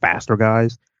MSK, the faster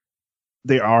guys.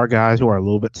 There are guys who are a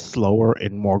little bit slower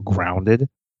and more grounded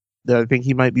that I think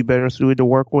he might be better suited to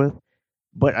work with.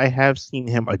 But I have seen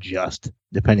him adjust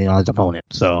depending on his opponent.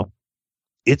 So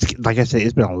it's, like I said,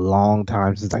 it's been a long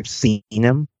time since I've seen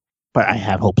him, but I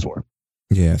have hopes for him.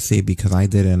 Yeah, see, because I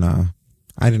didn't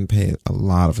pay a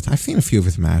lot of it. I've seen a few of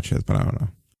his matches, but I don't know.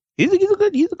 He's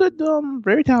a good,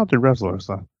 very talented wrestler.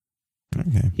 So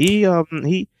okay,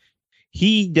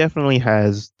 he definitely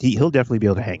has. He'll definitely be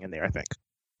able to hang in there, I think.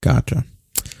 Gotcha.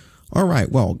 All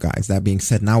right, well, guys, that being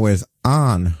said, now we're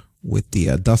on with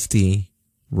the Dusty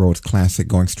Rhodes Classic,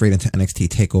 going straight into NXT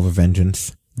TakeOver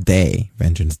Vengeance Day.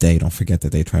 Don't forget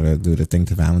that they try to do the thing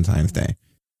to Valentine's Day,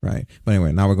 right? But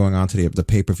anyway, now we're going on to the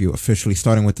pay-per-view officially,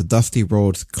 starting with the Dusty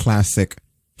Rhodes Classic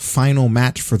final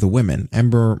match for the women.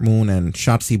 Ember Moon and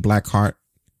Shotzi Blackheart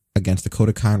against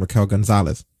Dakota Kai and Raquel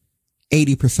Gonzalez.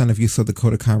 80% of you saw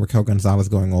Dakota Kai and Raquel Gonzalez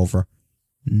going over.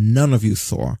 None of you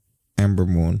saw Ember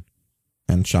Moon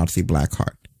and Shotzi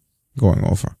Blackheart going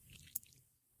over.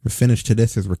 The finish to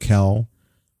this is Raquel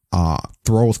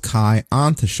throws Kai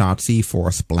onto Shotzi for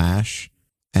a splash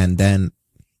and then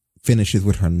finishes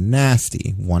with her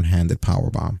nasty one-handed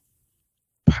powerbomb.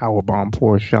 Powerbomb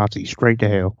poor Shotzi straight to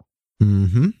hell.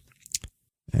 Mm-hmm.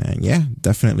 And yeah,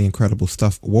 definitely incredible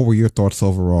stuff. What were your thoughts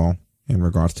overall in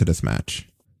regards to this match?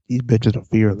 These bitches are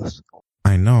fearless.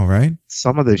 I know, right?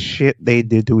 Some of the shit they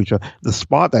did to each other. The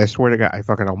spot that I swear to God, I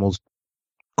fucking almost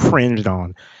cringed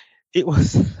on. It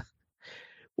was...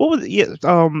 What was it? Yeah,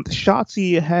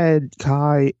 Shotzi had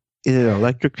Kai in an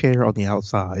electric chair on the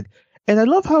outside. And I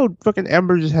love how fucking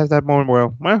Ember just has that moment where,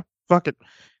 well, fuck it.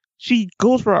 She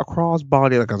goes for a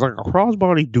crossbody, like a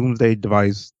crossbody doomsday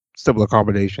device, similar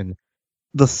combination.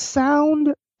 The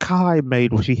sound Kai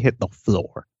made when she hit the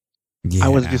floor. Yeah. I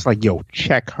was just like, yo,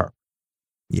 check her.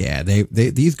 Yeah,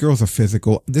 these girls are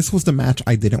physical. This was the match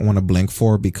I didn't want to blink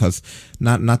for because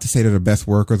not to say they're the best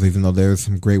workers, even though there's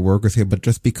some great workers here, but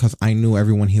just because I knew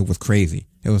everyone here was crazy.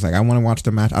 It was like, I want to watch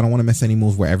the match. I don't want to miss any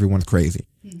moves where everyone's crazy.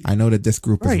 I know that this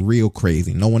group is real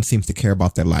crazy. No one seems to care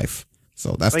about their life.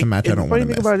 So that's the match I don't want to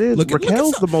miss. The funny thing about it is,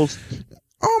 Raquel's the most...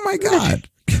 Oh my God.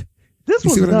 This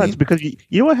was nuts because you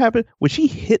know what happened? When she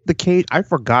hit the cage, I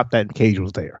forgot that cage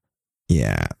was there.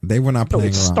 Yeah, they were not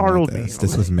playing around with this.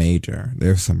 This was major.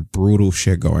 There's some brutal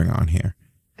shit going on here.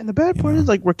 And the bad part is,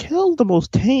 like, Raquel's the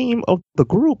most tame of the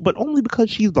group, but only because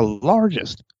she's the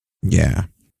largest. Yeah.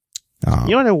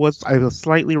 You know what I was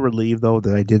slightly relieved, though,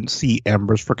 that I didn't see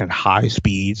Ember's freaking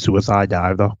high-speed suicide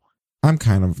dive, though. I'm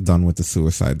kind of done with the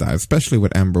suicide dive, especially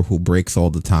with Ember, who breaks all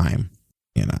the time,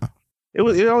 you know.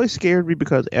 It always scared me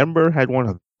because Ember had one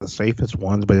of the safest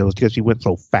ones, but it was because she went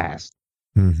so fast.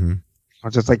 Mm-hmm. I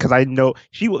was just like, because I know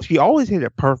she always hit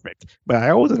it perfect, but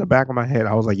I always in the back of my head,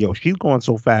 I was like, yo, she's going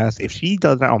so fast. If she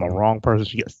does that on the wrong person,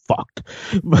 she gets fucked.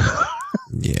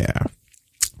 Yeah.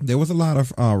 There was a lot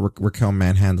of Raquel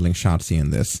manhandling Shotzi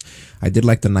in this. I did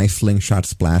like the nice slingshot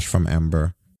splash from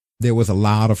Ember. There was a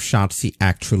lot of Shotzi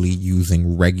actually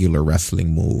using regular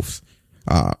wrestling moves,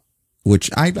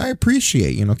 which I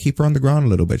appreciate. You know, keep her on the ground a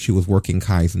little bit. She was working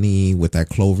Kai's knee with that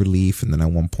clover leaf, and then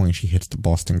at one point she hits the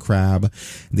Boston Crab.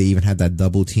 They even had that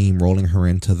double team rolling her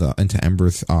into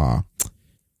Ember's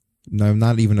no,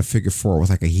 not even a figure four. It was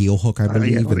like a heel hook, I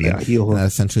believe. Heel hook. That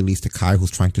essentially leads to Kai,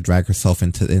 who's trying to drag herself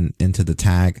into the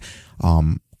tag,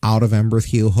 out of Ember's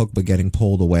heel hook, but getting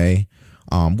pulled away.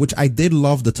 Which I did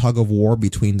love the tug of war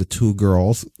between the two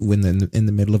girls when in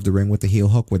the middle of the ring with the heel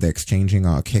hook, where they're exchanging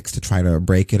kicks to try to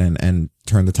break it and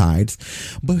turn the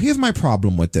tides. But here's my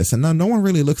problem with this, and now no one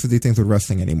really looks at these things with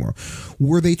wrestling anymore.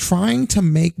 Were they trying to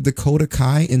make Dakota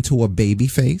Kai into a baby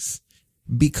face?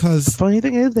 Because the funny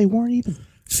thing is, they weren't even.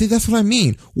 See, that's what I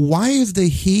mean. Why is the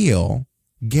heel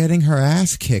getting her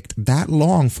ass kicked that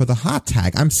long for the hot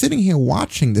tag? I'm sitting here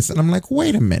watching this and I'm like,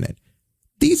 wait a minute.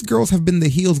 These girls have been the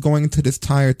heels going into this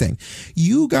entire thing.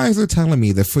 You guys are telling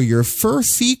me that for your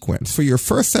first sequence, for your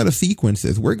first set of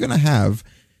sequences, we're going to have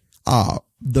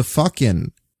the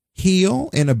fucking heel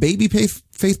in a baby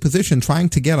face position trying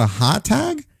to get a hot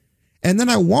tag. And then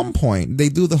at one point they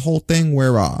do the whole thing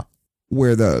where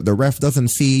the ref doesn't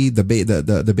see the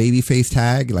baby face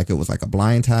tag, like it was like a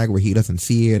blind tag where he doesn't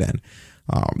see it. And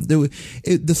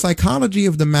the psychology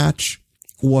of the match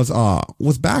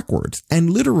was backwards.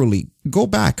 And literally, go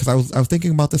back, because I was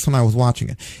thinking about this when I was watching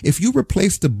it. If you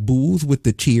replace the boos with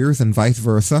the cheers and vice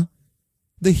versa,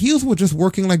 the heels were just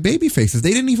working like baby faces.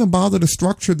 They didn't even bother to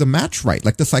structure the match right,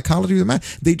 like the psychology of the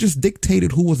match. They just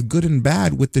dictated who was good and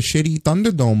bad with the shitty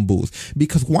Thunderdome boos.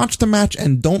 Because watch the match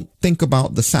and don't think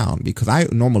about the sound, because I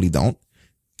normally don't.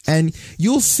 And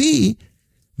you'll see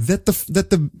that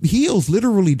the heels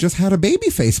literally just had a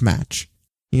babyface match,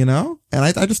 you know? And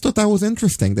I just thought that was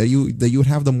interesting that you would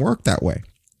have them work that way.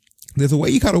 There's a way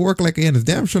you gotta work like, again, it's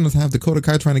damn sure to have Dakota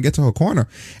Kai trying to get to her corner.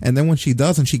 And then when she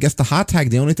does and she gets the hot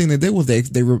tag, the only thing they did was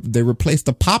they replaced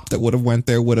the pop that would have went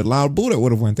there with a loud boo that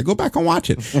would have went there. Go back and watch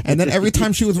it. And then every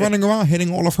time she was running around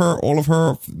hitting all of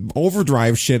her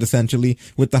overdrive shit essentially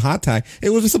with the hot tag, it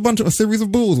was just a series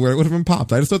of boos where it would have been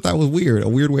popped. I just thought that was weird. A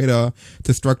weird way to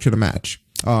structure the match.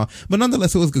 But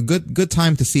nonetheless, it was a good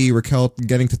time to see Raquel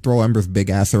getting to throw Ember's big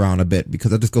ass around a bit,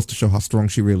 because that just goes to show how strong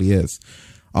she really is.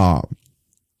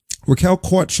 Raquel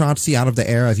caught Shotzi out of the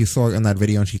air, as you saw in that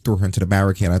video, and she threw her into the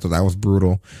barricade. I thought that was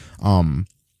brutal.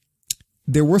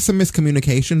 There were some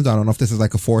miscommunications. I don't know if this is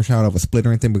like a foreshadow of a split or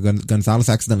anything, but Gonzalez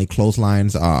accidentally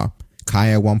clotheslines Kai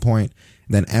at one point.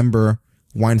 Then Ember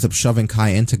winds up shoving Kai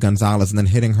into Gonzalez and then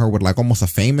hitting her with like almost a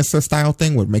Famous style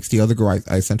thing, where it makes the other girl,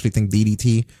 I essentially think,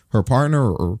 DDT her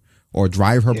partner or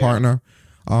drive her partner,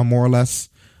 more or less.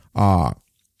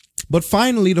 But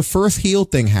finally, the first heel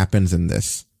thing happens in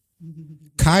this.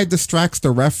 Kai distracts the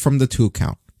ref from the 2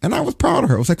 count. And I was proud of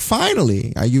her. It was like,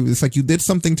 finally, it's like you did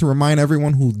something to remind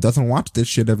everyone who doesn't watch this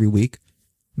shit every week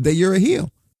that you're a heel.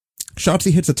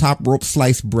 Shotzi hits a top rope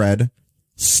sliced bread.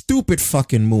 Stupid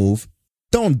fucking move.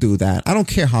 Don't do that. I don't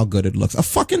care how good it looks. A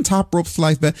fucking top rope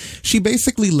sliced bread. She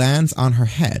basically lands on her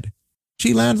head.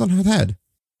 She lands on her head.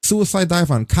 Suicide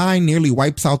dive on Kai, nearly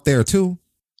wipes out there too.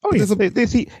 Oh yeah, they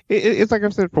see. It's like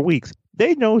I've said for weeks.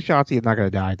 They know Shotzi is not going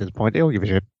to die at this point. They don't give a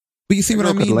shit. But you see what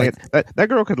I mean? That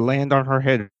girl could land on her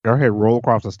head roll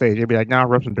across the stage. They'd be like, nah,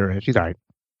 rub some dirt in. She's all right.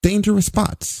 Dangerous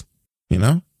spots, you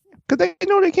know? Because they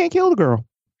know they can't kill the girl.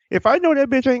 If I know that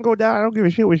bitch ain't going to die, I don't give a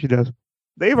shit what she does.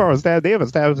 They have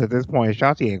established at this point,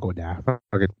 Shotzi ain't going to die. Fuck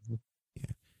it.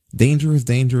 Yeah.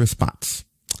 Dangerous spots.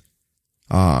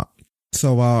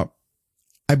 So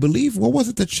I believe, what was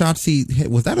it that Shotzi hit?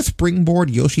 Was that a springboard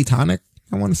Yoshi Tonic?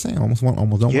 I want to say. I almost don't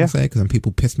want to say, because then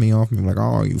people piss me off and be like,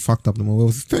 oh, you fucked up the move. It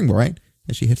was a springboard, right?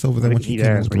 And she hits over there when she came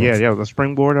in. Yeah, it was a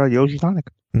springboard Yoshi Tonic.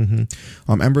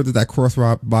 Mm-hmm. Ember did that cross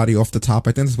body off the top.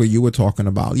 I think that's what you were talking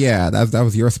about. Yeah, that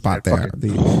was your spot there.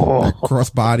 That cross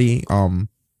body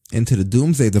into the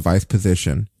Doomsday Device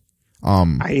position.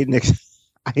 They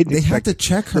had to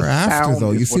check her after,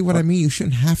 though. You see what I mean? You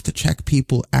shouldn't have to check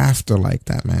people after like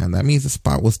that, man. That means the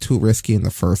spot was too risky in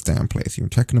the first damn place. You're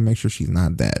checking to make sure she's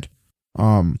not dead.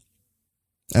 And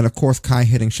of course, Kai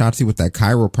hitting Shotzi with that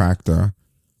chiropractor.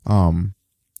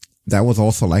 That was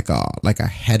also like a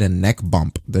head and neck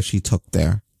bump that she took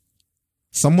there.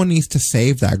 Someone needs to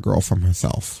save that girl from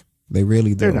herself. They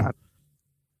really do. They're not.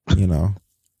 You know?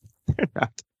 They're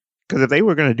not. Because if they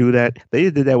were going to do that, they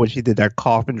did that when she did that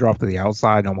coffin drop to the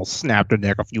outside and almost snapped her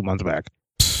neck a few months back.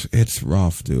 It's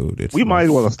rough, dude. We might as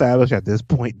well establish at this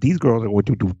point, these girls are going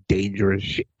to do dangerous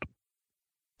shit.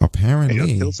 Apparently.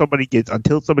 And until somebody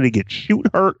gets shoot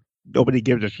hurt, nobody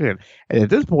gives a shit. And at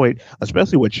this point,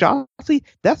 especially with Shotzi,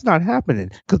 that's not happening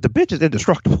because the bitch is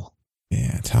indestructible.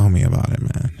 Yeah, tell me about it,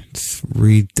 man. It's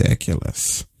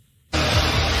ridiculous. The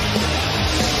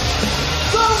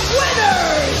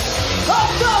winners of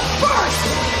the first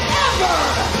ever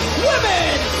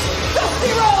Women's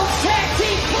Dusty Rhodes Tag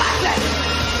Team Classic,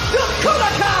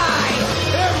 Dakota Kai.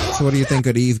 So what do you think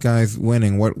of these guys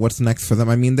winning? What's next for them?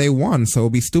 I mean, they won, so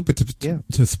it'd be stupid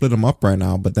to split them up right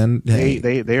now. But then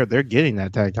they're getting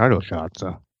that tag title shot.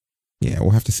 So yeah,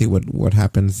 we'll have to see what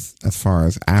happens as far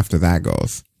as after that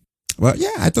goes. Well,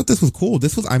 yeah, I thought this was cool.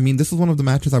 This was one of the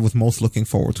matches I was most looking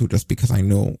forward to, just because I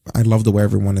love the way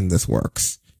everyone in this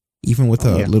works, even with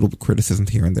a little criticism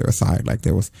here and there aside. Like,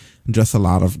 there was just a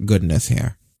lot of goodness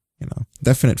here. You know,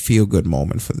 definite feel good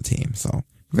moment for the team. So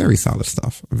very solid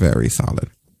stuff. Very solid.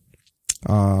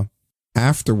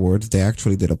 Afterwards, they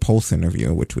actually did a post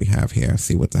interview, which we have here.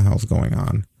 See what the hell's going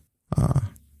on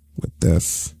with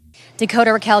this.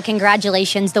 Dakota, Raquel,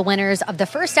 congratulations, the winners of the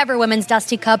first ever Women's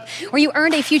Dusty Cup, where you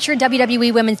earned a future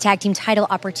WWE Women's Tag Team title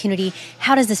opportunity.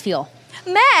 How does this feel?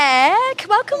 Meg,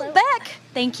 welcome back.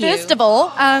 Thank you. First of all,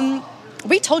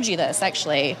 We told you this,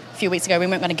 actually, a few weeks ago. We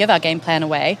weren't going to give our game plan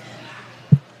away.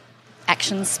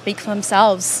 Actions speak for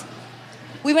themselves.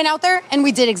 We went out there and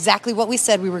we did exactly what we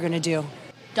said we were going to do.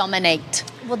 Dominate.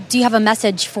 Well, do you have a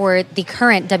message for the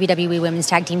current WWE Women's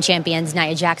Tag Team Champions,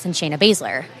 Nia Jax and Shayna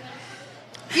Baszler?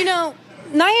 You know,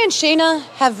 Nia and Shayna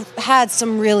have had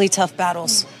some really tough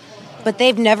battles, but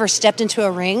they've never stepped into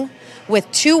a ring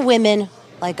with two women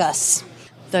like us.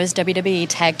 Those WWE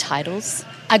tag titles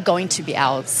are going to be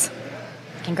ours.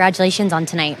 Congratulations on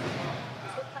tonight.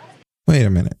 Wait a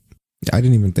minute. I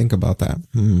didn't even think about that.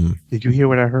 Did you hear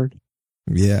what I heard?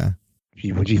 Yeah.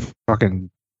 Would you fucking...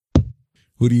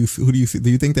 Who do you see? Do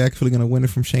you think they're actually going to win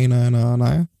it from Shayna and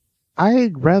Nia?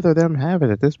 I'd rather them have it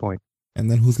at this point.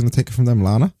 And then who's going to take it from them,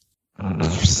 Lana?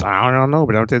 I don't know,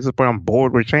 but at this point I'm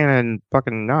bored with Shayna and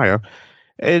fucking Nia.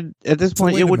 And at this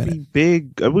point, it would be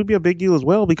big. It would be a big deal as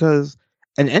well because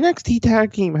an NXT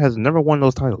tag team has never won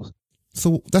those titles.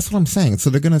 So that's what I'm saying.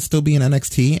 So they're going to still be in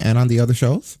NXT and on the other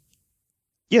shows?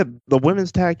 Yeah, the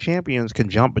women's tag champions can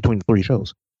jump between 3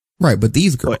 shows. Right, but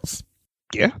these girls.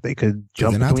 Yeah, they could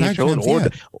jump between shows.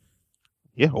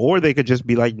 Or they could just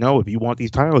be like, no, if you want these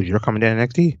titles, you're coming to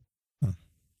NXT.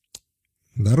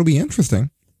 That'll be interesting.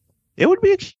 It would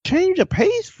be a change of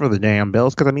pace for the damn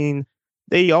belts because, I mean,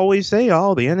 they always say,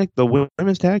 the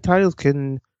women's tag titles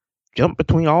can jump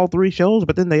between all 3 shows,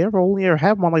 but then they only ever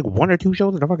have them on like 1 or 2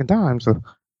 shows at a fucking time. So,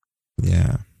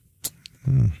 yeah.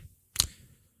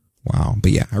 Wow.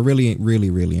 But yeah, I really, really,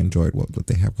 really enjoyed what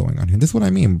they have going on here. This is what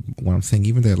I mean when I'm saying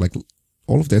even like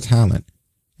all of their talent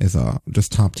is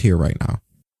just top tier right now.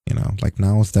 You know, like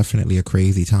now is definitely a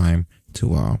crazy time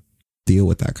to deal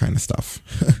with that kind of stuff.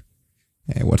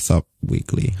 Hey, what's up,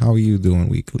 Weekly? How are you doing,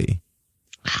 Weekly?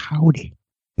 Howdy.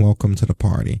 Welcome to the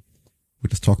party. We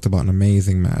just talked about an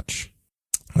amazing match.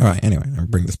 All right, anyway, I'll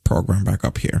bring this program back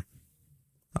up here.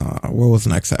 What was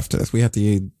next after this? We have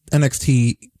the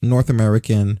NXT North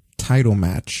American title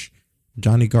match.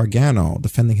 Johnny Gargano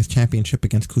defending his championship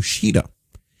against Kushida.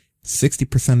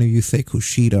 60% of you say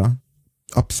Kushida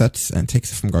upsets and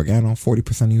takes it from Gargano.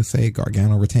 40% of you say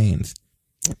Gargano retains.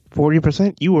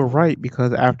 40%? You were right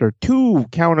because after 2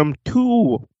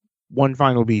 one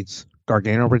final beats,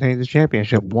 Gargano retains his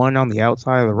championship. 1 on the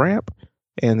outside of the ramp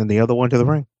and then the other one to the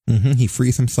ring. He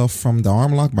frees himself from the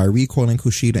arm lock by recoiling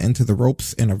Kushida into the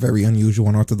ropes in a very unusual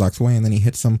unorthodox way, and then he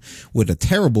hits him with a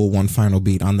terrible one final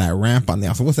beat on that ramp on the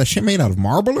outside. What's that shit made out of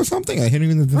marble or something? I hit him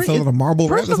in the middle of a marble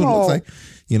ramp. That's what it looks like.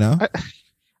 You know?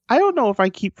 I don't know if I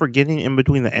keep forgetting in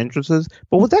between the entrances,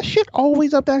 but was that shit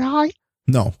always up that high?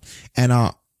 No. And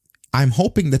I'm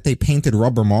hoping that they painted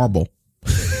rubber marble.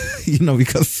 You know,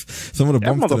 because some of the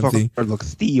bumps motherfucker looks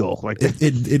steel. Like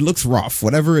it looks rough.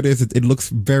 Whatever it is, it looks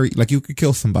very like you could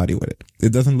kill somebody with it.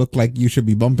 It doesn't look like you should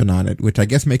be bumping on it, which I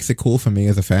guess makes it cool for me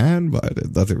as a fan, but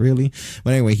it doesn't really.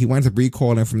 But anyway, he winds up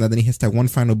recoiling from that. Then he hits that one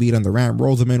final beat on the ramp,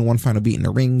 rolls him in, one final beat in the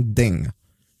ring, ding.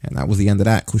 And that was the end of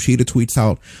that. Kushida tweets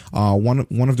out,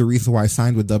 one of the reasons why I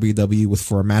signed with WWE was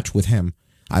for a match with him.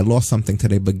 I lost something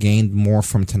today, but gained more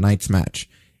from tonight's match.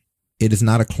 It is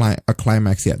not a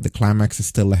climax yet. The climax is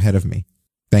still ahead of me.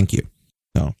 Thank you.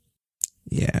 So,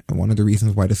 yeah, one of the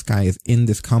reasons why this guy is in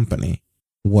this company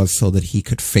was so that he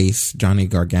could face Johnny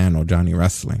Gargano, Johnny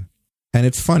Wrestling. And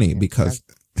it's funny because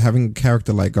having a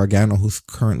character like Gargano who's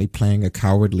currently playing a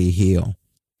cowardly heel,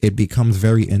 it becomes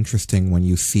very interesting when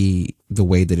you see the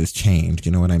way that it's changed.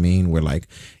 You know what I mean? Where like,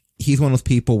 he's one of those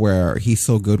people where he's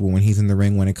so good when he's in the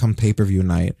ring, when it comes pay-per-view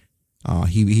night,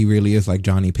 he really is like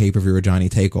Johnny Pay-Per-View or Johnny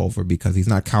Takeover because he's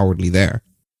not cowardly there.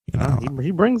 You know? He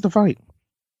brings the fight.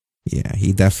 Yeah,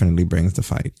 he definitely brings the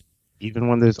fight. Even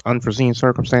when there's unforeseen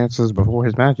circumstances before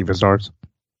his match even starts.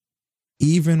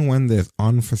 Even when there's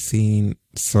unforeseen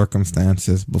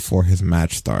circumstances before his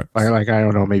match starts. Like I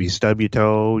don't know, maybe stub your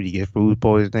toe, you get food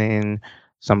poisoning,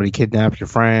 somebody kidnaps your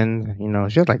friend, you know,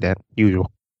 shit like that.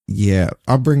 Usual. Yeah,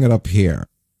 I'll bring it up here.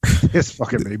 This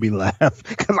fucking made me laugh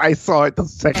because I saw it the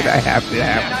second I happened to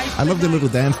happen. I love the little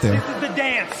dance there.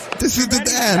 This is the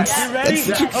dance. This is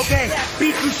the dance. You ready? Okay.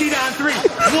 Beat Kushida on 3.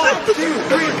 1, 2, 3.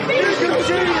 Beat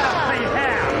Kushida.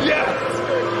 Yes.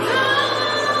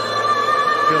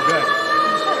 Feel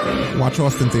good. Watch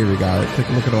Austin Theory, guys. Take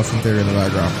a look at Austin Theory in the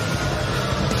background.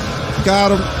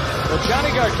 Got him. Well,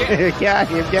 Johnny Gargano. Got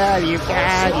him.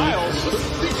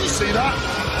 Did you see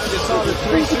that? Just saw the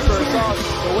 3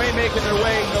 superstars, the way making their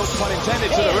way, no pun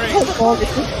intended, to the ring.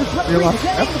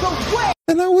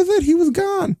 And that was it. He was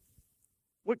gone.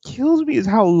 What kills me is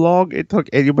how long it took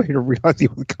anybody to realize he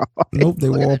was gone. Nope, they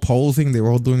were all posing. They were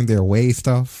all doing their way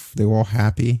stuff. They were all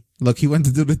happy. Look, he went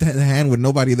to do the hand with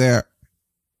nobody there.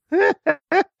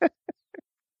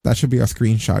 That should be our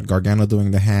screenshot. Gargano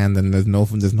doing the hand, and there's no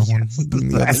one doing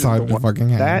the other side of the fucking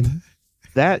hand.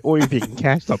 That, or if you can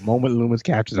catch the moment Loomis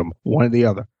catches him, one or the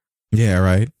other. Yeah,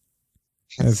 right.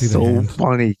 It's so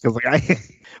funny because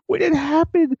when it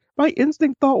happened, my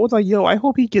instinct thought was like, "Yo, I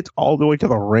hope he gets all the way to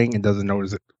the ring and doesn't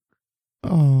notice it."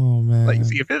 Oh man! Like,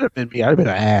 see, if it had been me, I'd have been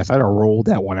an ass. I'd have rolled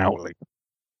that one out. Like,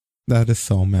 that is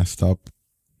so messed up.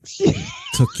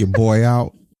 Took your boy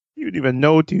out. You didn't even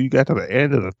know till you got to the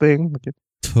end of the thing.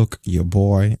 Took your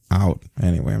boy out.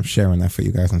 Anyway, I'm sharing that for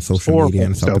you guys on social media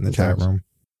and stuff in the chat room.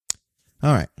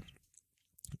 All right.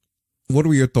 What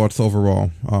were your thoughts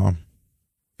overall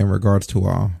in regards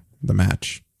to the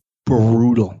match?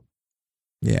 Brutal.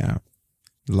 Yeah.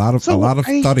 A lot of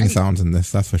thudding sounds in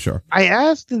this, that's for sure. I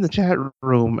asked in the chat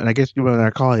room, and I guess you want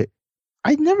to call it,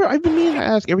 I've been meaning to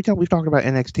ask every time we've talked about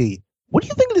NXT, what do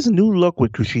you think of this new look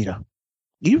with Kushida?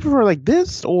 Do you prefer like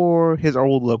this or his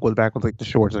old look was back with like the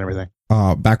shorts and everything?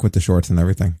 Back with the shorts and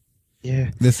everything.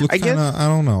 Yeah. This looks kind of, I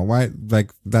don't know. Why,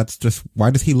 like, that's just, why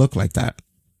does he look like that?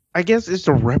 I guess it's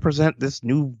to represent this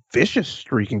new vicious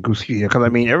streak in Kushida. Because, I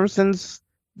mean, ever since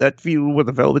that feud with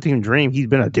the Velveteen Dream, he's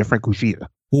been a different Kushida.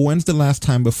 Well, when's the last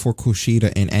time before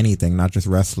Kushida in anything, not just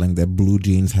wrestling, that Blue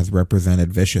Jeans has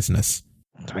represented viciousness?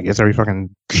 I guess every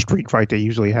fucking street fight they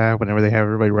usually have whenever they have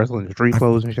everybody wrestling in street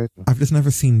clothes and shit. I've just never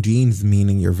seen jeans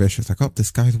meaning you're vicious. Like, oh, this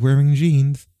guy's wearing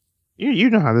jeans.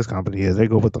 You know how this company is. They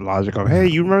go with the logic of, hey,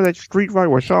 you remember that street fight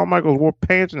where Shawn Michaels wore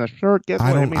pants and a shirt? Guess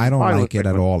what? I don't like it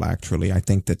at all, actually. I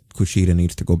think that Kushida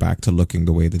needs to go back to looking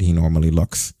the way that he normally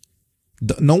looks.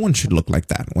 No one should look like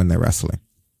that when they're wrestling.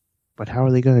 But how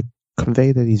are they going to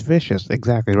convey that he's vicious?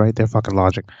 Exactly, right? Their fucking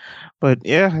logic. But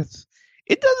yeah,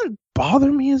 it doesn't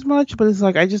bother me as much, but it's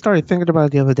like I just started thinking about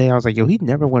it the other day. I was like, yo, he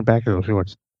never went back to those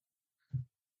shorts.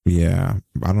 Yeah,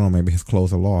 I don't know. Maybe his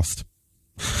clothes are lost.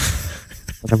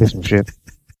 That'd be some shit.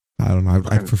 I don't know.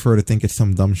 I prefer to think it's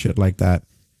some dumb shit like that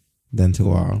than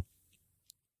to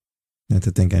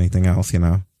think anything else. You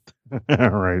know.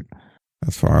 Right.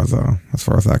 As far as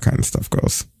that kind of stuff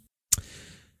goes.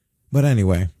 But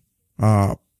anyway,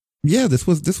 yeah, this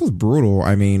was brutal.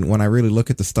 I mean, when I really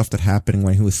look at the stuff that happened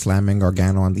when he was slamming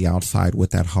Gargano on the outside with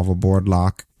that hoverboard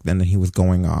lock, and then he was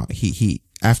going he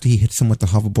after he hits him with the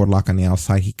hoverboard lock on the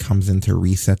outside, he comes in to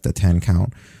reset the 10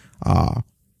 count.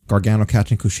 Gargano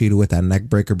catching Kushida with that neck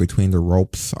breaker between the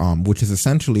ropes, which is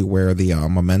essentially where the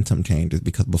momentum changes,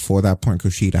 because before that point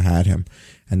Kushida had him,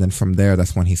 and then from there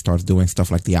that's when he starts doing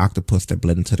stuff like the octopus that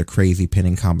bled into the crazy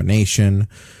pinning combination.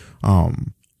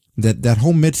 That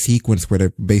whole mid sequence where they're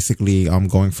basically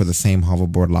going for the same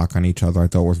hoverboard lock on each other, I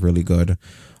thought was really good.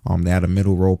 They had a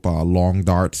middle rope long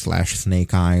dart /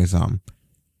 snake eyes,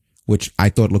 which I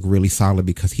thought looked really solid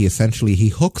because he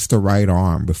hooks the right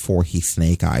arm before he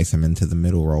snake eyes him into the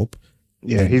middle rope.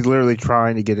 Yeah, he's literally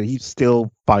trying to get it. He's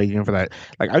still fighting for that.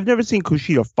 Like, I've never seen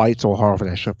Kushida fight so hard for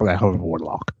that hoverboard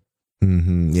lock.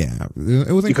 Mm-hmm, yeah,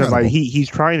 it was because incredible. Like he's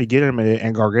trying to get him,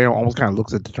 and Gargano almost kind of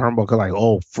looks at the turnbuckle like,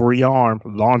 "Oh, free arm,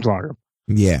 launch on him."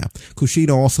 Yeah,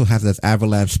 Kushida also has this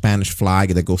avalanche Spanish fly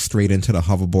that goes straight into the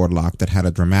hoverboard lock that had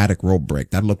a dramatic rope break.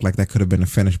 That looked like that could have been a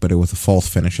finish, but it was a false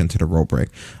finish into the rope break.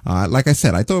 Like I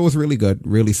said, I thought it was really good,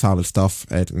 really solid stuff.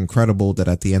 It's incredible that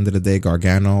at the end of the day,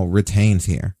 Gargano retains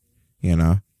here. You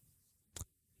know.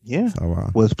 Yeah, so,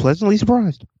 was pleasantly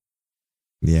surprised.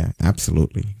 Yeah,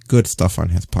 absolutely. Good stuff on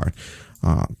his part.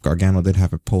 Gargano did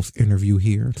have a post interview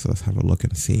here, so let's have a look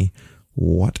and see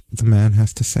what the man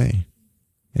has to say.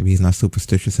 Maybe he's not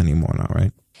superstitious anymore now,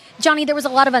 right? Johnny, there was a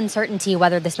lot of uncertainty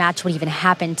whether this match would even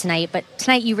happen tonight, but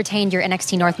tonight you retained your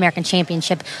NXT North American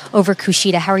Championship over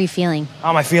Kushida. How are you feeling? How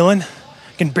am I feeling?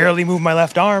 I can barely move my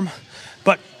left arm.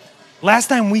 But last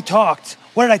time we talked,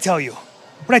 what did I tell you?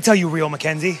 What did I tell you, Real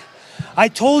Mackenzie? I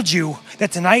told you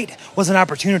that tonight was an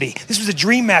opportunity. This was a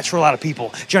dream match for a lot of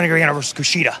people, Johnny Gargano versus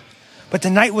Kushida. But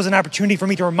tonight was an opportunity for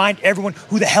me to remind everyone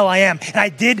who the hell I am, and I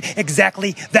did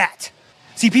exactly that.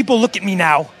 See, people look at me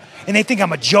now, and they think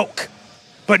I'm a joke.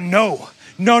 But no.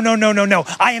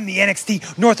 I am the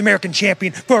NXT North American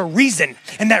Champion for a reason,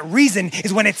 and that reason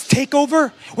is when it's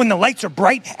takeover, when the lights are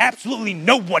bright, absolutely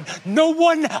no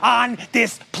one on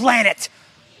this planet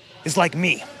is like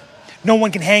me. No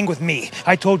one can hang with me.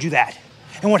 I told you that.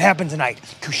 And what happened tonight?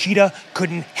 Kushida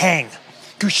couldn't hang.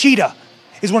 Kushida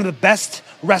is one of the best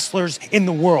wrestlers in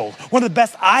the world. One of the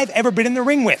best I've ever been in the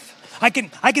ring with. I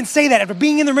can say that after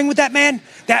being in the ring with that man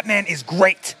is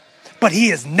great. But he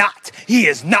is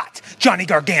not Johnny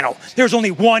Gargano. There's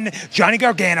only one Johnny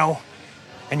Gargano,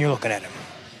 and you're looking at him.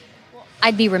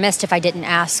 I'd be remiss if I didn't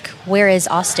ask, where is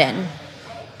Austin?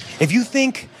 If you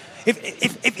think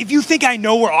I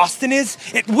know where Austin is,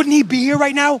 wouldn't he be here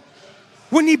right now?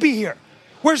 Wouldn't he be here?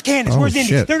 Where's Candace? Oh, Where's Indy?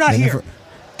 shit. They're not They here. never-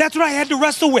 That's what I had to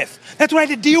wrestle with. That's what I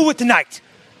had to deal with tonight.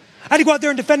 I had to go out there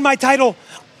and defend my title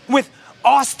with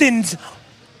Austin's,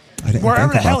 I didn't wherever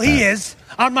the think hell about he that. is,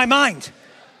 on my mind.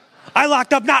 I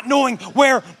locked up not knowing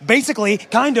where, basically,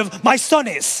 kind of, my son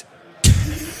is.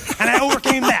 And I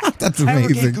overcame that. That's I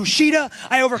overcame amazing. Kushida.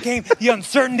 I overcame the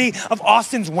uncertainty of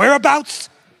Austin's whereabouts.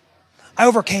 I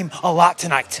overcame a lot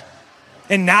tonight.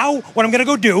 And now, what I'm going to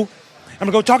go do, I'm going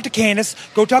to go talk to Candace,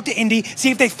 go talk to Indy, see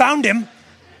if they found him.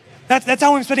 That's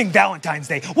how I'm spending Valentine's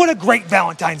Day. What a great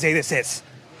Valentine's Day this is.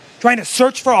 Trying to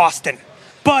search for Austin.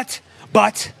 But,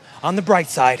 on the bright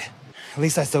side, at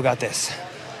least I still got this.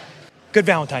 Good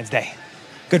Valentine's Day.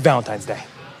 Good Valentine's Day.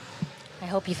 I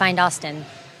hope you find Austin.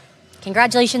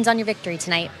 Congratulations on your victory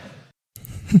tonight.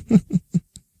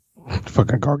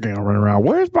 Fucking Gargano running around.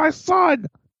 Where's my son?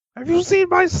 Have you seen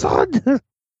my son?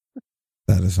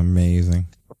 That is amazing.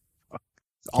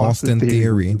 Austin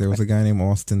Theory. There was a guy named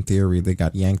Austin Theory. They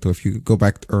got yanked. If you go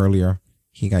back earlier,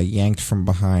 he got yanked from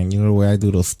behind. You know the way I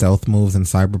do those stealth moves in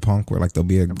Cyberpunk, where like there'll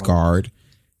be a guard,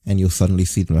 and you'll suddenly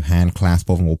see them hand clasp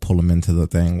over, and we'll pull him into the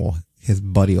thing. Well, his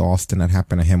buddy Austin, that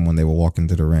happened to him when they were walking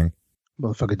to the ring.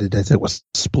 Motherfucker did that. It was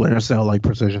Splinter Cell like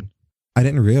precision. I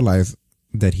didn't realize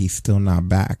that he's still not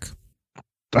back.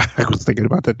 I was thinking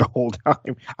about that the whole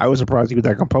time. I was surprised he was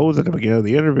that composed at the beginning of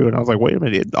the interview, and I was like, wait a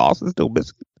minute, Austin's still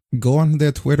missing. Go on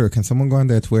their Twitter. Can someone go on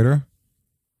their Twitter?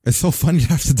 It's so funny to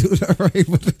have to do that,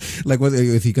 right? Like,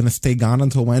 is he going to stay gone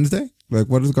until Wednesday? Like,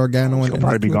 what is Gargano? He'll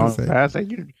probably be gone fast. Hey,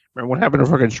 you remember what happened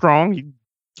to fucking Strong? He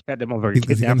had them motherfuckers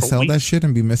Is he going to sell that shit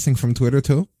and be missing from Twitter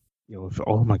too? Yo,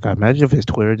 oh my God, imagine if his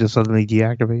Twitter just suddenly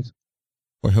deactivates.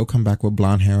 Or he'll come back with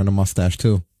blonde hair and a mustache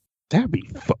too. That'd be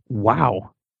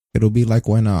wow. It'll be like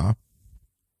when,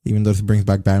 even though this brings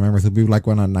back bad memories, it'll be like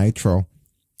when on Nitro,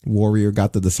 Warrior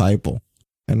got the Disciple.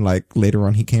 And like later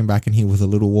on, he came back and he was a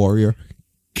little warrior.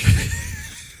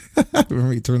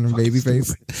 Remember he turned him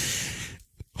babyface?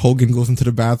 Hogan goes into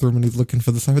the bathroom and he's looking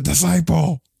for the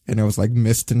Disciple. And there was like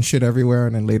mist and shit everywhere.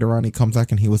 And then later on, he comes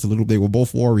back and he was they were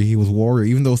both warrior. He was warrior,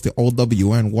 even though it's the old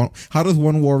WN. How does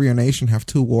one warrior nation have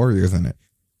two warriors in it?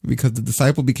 Because the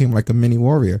Disciple became like a mini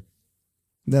warrior.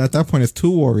 Then at that point, it's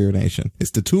two warrior nation.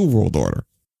 It's the two world order.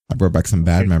 I brought back some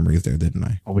bad memories there, didn't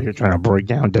I? Over here trying to break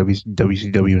down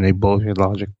WCW and they bullshit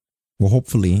logic. Well,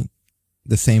 hopefully,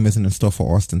 the same isn't in store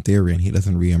for Austin Theory and he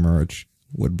doesn't reemerge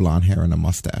with blonde hair and a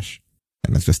mustache.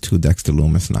 And it's just two Dexter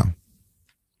Lumis now.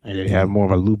 And they have more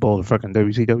of a loophole than fucking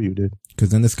WCW did. Because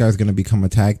then this guy's going to become a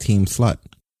tag team slut.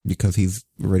 Because he's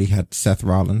already had Seth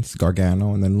Rollins,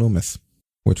 Gargano, and then Lumis.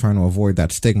 We're trying to avoid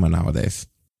that stigma nowadays.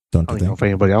 Don't you think?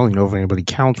 I don't even know if anybody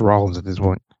counts Rollins at this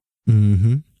point.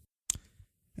 Mm-hmm.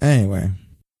 Anyway,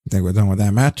 I think we're done with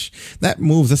that match. That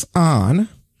moves us on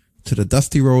to the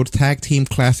Dusty Rhodes Tag Team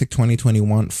Classic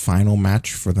 2021 final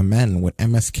match for the men, with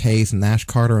MSK's Nash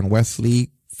Carter and Wes Lee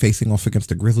facing off against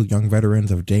the grizzled young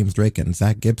veterans of James Drake and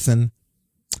Zach Gibson.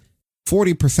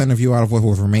 40% of you out of what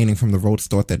was remaining from the votes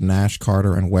thought that Nash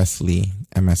Carter and Wes Lee,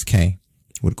 MSK,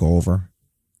 would go over.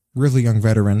 Grizzled young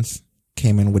veterans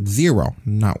came in with 0.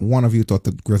 Not one of you thought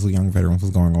the grizzled young veterans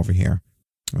was going over here.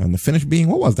 And the finish being,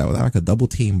 what was that? Was that like a double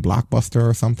team blockbuster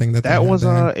or something? That was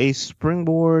a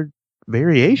springboard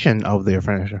variation of their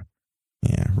finisher.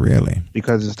 Yeah, really.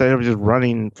 Because instead of just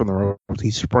running from the rope, he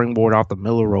springboarded off the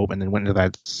middle rope and then went into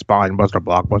that spine buster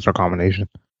blockbuster combination.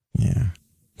 Yeah.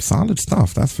 Solid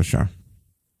stuff, that's for sure.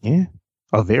 Yeah.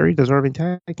 A very deserving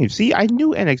tag team. See, I knew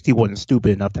NXT wasn't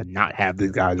stupid enough to not have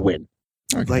these guys win.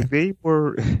 Okay. Like they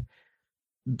were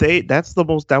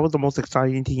that was the most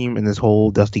exciting team in this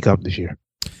whole Dusty Cup this year.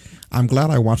 I'm glad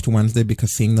I watched Wednesday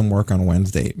because seeing them work on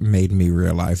Wednesday made me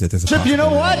realize that there's a Chip, you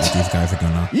know what? These guys are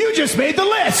gonna. You just made the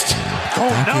list.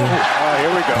 Oh no! Here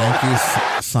we go. Thank you,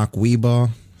 Saquiba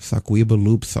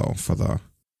Loopso for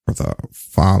the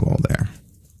follow there.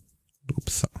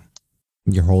 Loopso.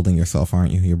 You're holding yourself,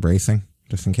 aren't you? You're bracing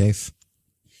just in case.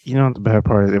 You know the bad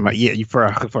part is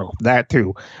for that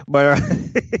too, but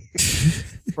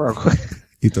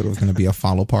you thought it was gonna be a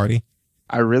follow party.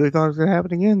 I really thought it was gonna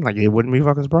happen again. Like it wouldn't be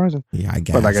fucking surprising. Yeah, I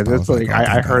guess. But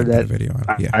I heard that video.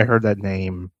 I heard that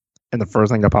name, and the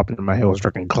first thing that popped into my head was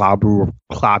freaking Klaatu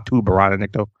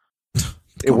Barada.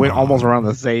 It went almost around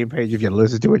the same page if you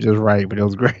listen to it just right, but it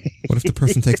was great. What if the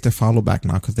person takes their follow back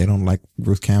now because they don't like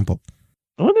Bruce Campbell?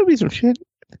 Wouldn't there be some shit?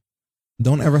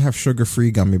 Don't ever have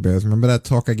sugar-free gummy bears. Remember that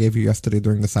talk I gave you yesterday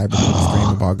during the Cyberpunk stream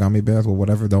about gummy bears or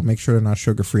whatever? Don't make sure they're not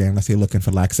sugar-free unless you're looking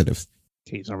for laxatives.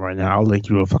 Tease them right now. I'll link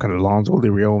you a fucking Alonzo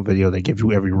Leon video that gives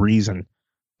you every reason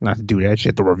not to do that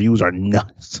shit. The reviews are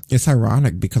nuts. It's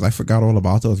ironic because I forgot all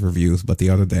about those reviews, but the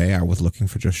other day I was looking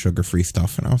for just sugar-free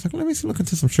stuff, and I was like, let me look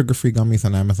into some sugar-free gummies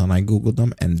on Amazon. I Googled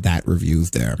them, and that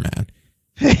review's there, man.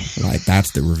 Like,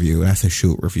 that's the review. That's a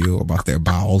shoot review about their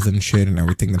bowels and shit and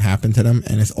everything that happened to them,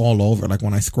 and it's all over. Like,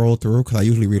 when I scroll through, because I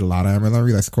usually read a lot of Amazon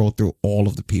reviews, I scroll through, all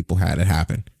of the people had it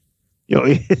happen. Yo,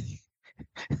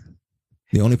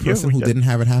 the only person who didn't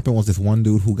have it happen was this one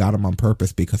dude who got him on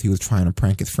purpose because he was trying to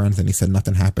prank his friends, and he said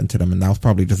nothing happened to them, and that was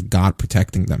probably just God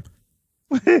protecting them.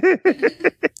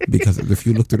 Because if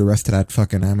you look through the rest of that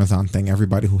fucking Amazon thing,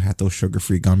 everybody who had those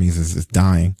sugar-free gummies is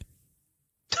dying.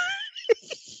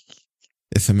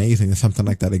 It's amazing that something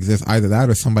like that exists. Either that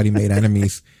or somebody made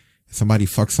enemies. Somebody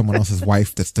fucked someone else's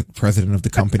wife that's the president of the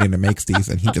company that makes these,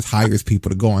 and he just hires people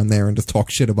to go on there and just talk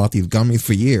shit about these gummies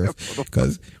for years.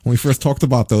 Because when we first talked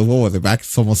about those, what was it, back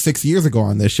almost 6 years ago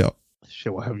on this show?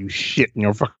 Shit will have you shit in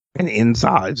your fucking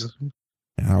insides.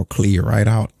 And I'll clear you right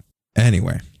out.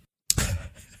 Anyway.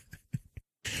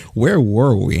 Where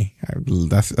were we?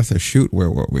 That's a shoot. Where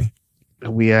were we?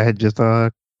 We had just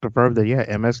confirmed that, yeah,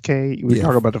 MSK. We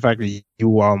talk about the fact that you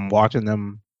watching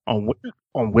them on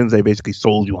Wednesday basically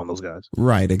sold you on those guys.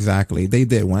 Right, exactly. They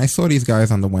did. When I saw these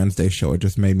guys on the Wednesday show, it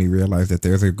just made me realize that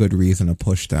there's a good reason to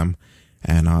push them,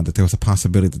 and that there was a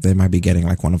possibility that they might be getting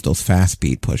like one of those fast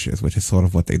speed pushes, which is sort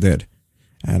of what they did.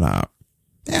 And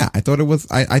yeah, I thought it was.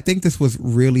 I think this was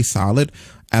really solid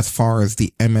as far as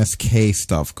the MSK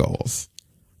stuff goes.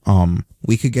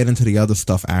 We could get into the other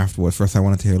stuff afterwards. First, I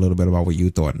wanted to hear a little bit about what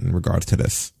you thought in regards to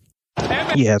this.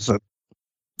 Yeah. So,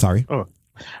 sorry. Oh,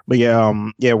 but yeah.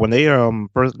 When they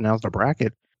first announced the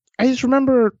bracket, I just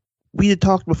remember we had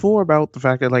talked before about the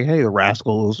fact that, like, hey, the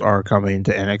Rascals are coming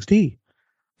to NXT.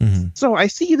 Mm-hmm. So I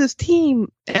see this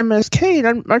team MSK,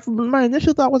 and my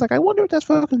initial thought was like, I wonder if that's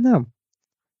fucking them.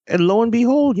 And lo and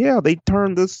behold, yeah, they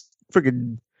turned this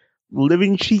freaking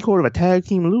living she-cord of a tag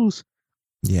team loose.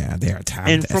 Yeah, they are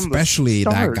talented, especially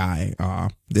that guy.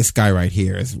 This guy right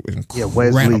here is incredible. Yeah,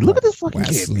 Wesley. Look at this fucking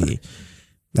Wesley.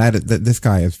 Kid. This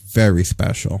guy is very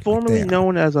special. Formerly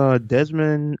known as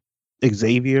Desmond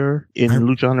Xavier in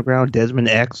Lucha Underground, Desmond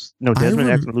X. No, Desmond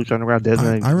X in Lucha Underground,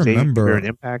 Desmond I remember, Xavier in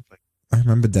Impact. I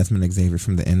remember Desmond Xavier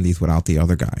from the Indies without the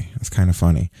other guy. It's kind of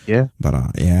funny. Yeah. But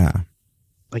yeah.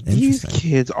 Like, these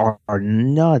kids are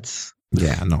nuts.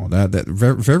 Yeah, no, that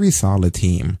very, very solid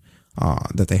team.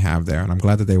 That they have there, and I'm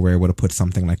glad that they were able to put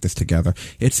something like this together.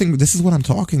 This is what I'm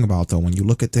talking about, though. When you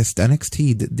look at this, the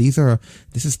NXT,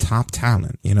 this is top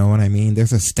talent. You know what I mean?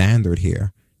 There's a standard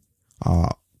here, and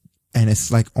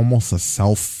it's like almost a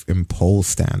self-imposed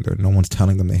standard. No one's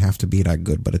telling them they have to be that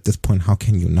good, but at this point, how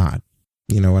can you not?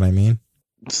 You know what I mean?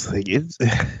 It's like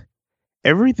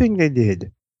everything they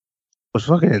did was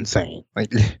fucking insane.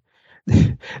 Like.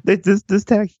 This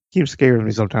tag team scares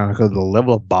me sometimes because of the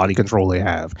level of body control they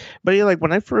have. But yeah, like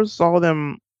when I first saw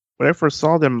them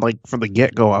like from the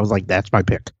get go, I was like, that's my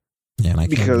pick. Yeah, and I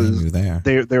can't blame you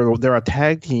there. They're a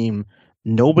tag team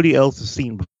nobody else has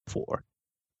seen before.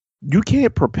 You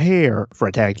can't prepare for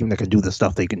a tag team that can do the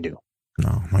stuff they can do.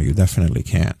 No, you definitely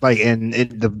can't. Like, and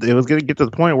it was going to get to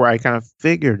the point where I kind of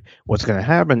figured what's going to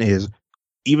happen is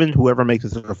even whoever makes it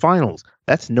to the finals,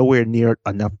 that's nowhere near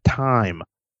enough time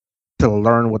to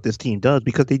learn what this team does,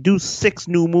 because they do 6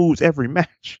 new moves every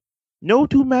match. No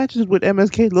 2 matches with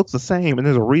MSK looks the same, and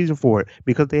there's a reason for it,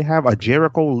 because they have a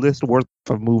Jericho list worth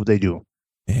of moves they do.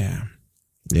 Yeah,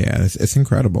 it's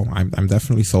incredible. I'm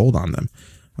definitely sold on them.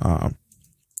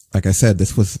 Like I said,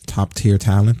 this was top tier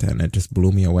talent, and it just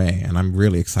blew me away. And I'm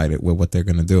really excited with what they're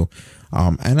gonna do.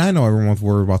 And I know everyone's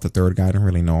worried about the third guy. I don't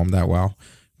really know him that well.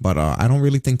 But I don't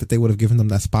really think that they would have given them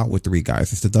that spot with 3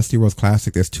 guys. It's the Dusty Rhodes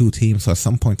Classic. There's 2 teams, so at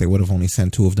some point they would have only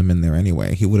sent 2 of them in there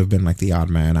anyway. He would have been like the odd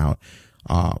man out.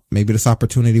 Maybe this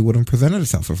opportunity would have presented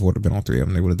itself if it would have been all 3 of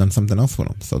them. They would have done something else with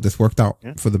him. So this worked out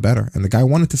for the better. And the guy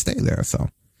wanted to stay there. So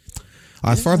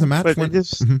as far as the match went, go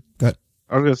ahead.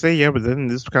 I was going to say, but then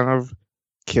this kind of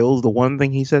kills the one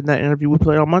thing he said in that interview we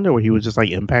played on Monday, where he was just like,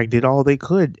 Impact did all they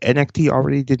could. NXT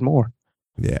already did more.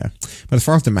 Yeah. But as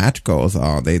far as the match goes,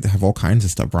 they have all kinds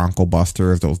of stuff. Bronco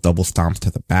Busters, those double stomps to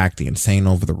the back, the insane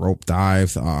over the rope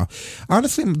dives.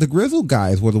 Honestly, the Grizzled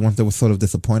guys were the ones that were sort of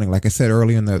disappointing. Like I said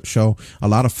earlier in the show, a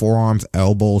lot of forearms,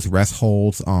 elbows, rest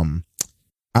holds.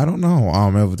 I don't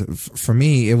know. For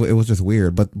me, it was just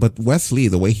weird. But Wesley,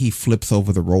 the way he flips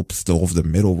over the ropes, over the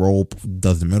middle rope,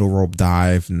 does the middle rope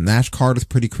dive. Nash Carter's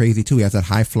pretty crazy too. He has that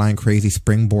high flying crazy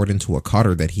springboard into a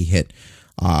cutter that he hit.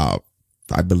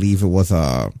 I believe it was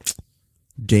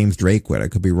James Drake with. I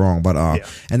could be wrong, but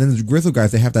and then the Grizzle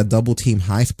guys, they have that double team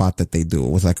high spot that they do.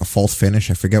 It was like a false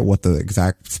finish. I forget what the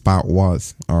exact spot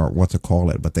was or what to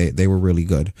call it, but they were really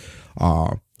good.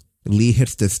 Lee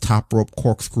hits this top rope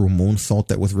corkscrew moonsault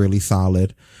that was really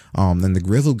solid. Then the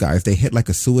Grizzled guys, they hit like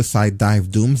a suicide dive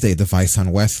doomsday device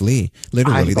on Wes Lee.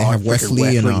 Literally, they have Wes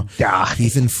Lee in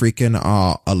he's in freaking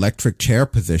electric chair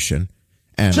position.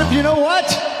 And Chip, you know what?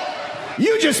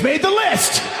 You just made the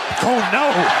list. Oh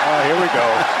no! Oh, here we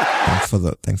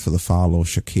go. Thanks for the follow,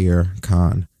 Shakir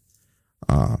Khan.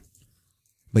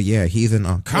 But yeah, he's in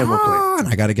Khan.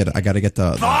 I gotta get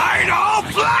the Final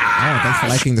Flash. Oh, thanks for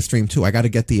liking the stream too. I gotta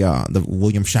get the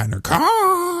William Shatner Khan.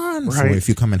 Right. So if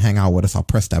you come and hang out with us, I'll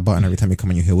press that button every time you come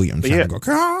and you hear William Shatner go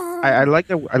Khan. I like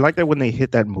that when they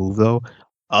hit that move though.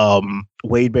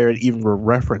 Wade Barrett even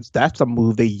referenced that's a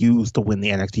move they used to win the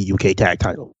NXT UK tag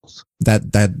titles.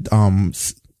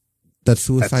 That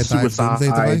suicide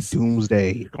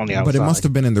doomsday on the outside. But it must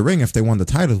have been in the ring if they won the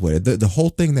titles with it. The whole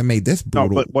thing that made this brutal.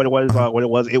 No, but what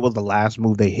it was the last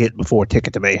move they hit before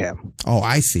Ticket to Mayhem. Oh,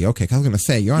 I see. Okay, 'cause I was gonna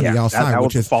say you're on the outside, that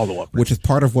which is follow-up, which is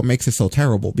part of what makes it so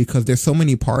terrible because there's so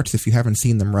many parts. If you haven't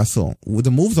seen them wrestle, the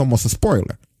move's almost a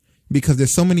spoiler. Because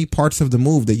there's so many parts of the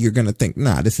move that you're going to think,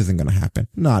 nah, this isn't going to happen.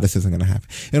 Nah, this isn't going to happen.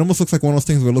 It almost looks like one of those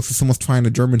things where it looks like someone's trying to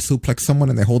German suplex someone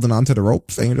and they're holding on to the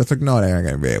ropes. And you're just like, no, they aren't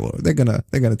going to be able. They're going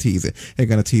to tease it. They're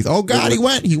going to tease. Oh God, he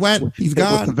went. He's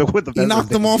gone. He knocked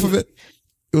them off of it.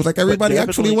 It was like everybody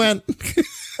actually went.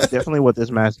 Definitely what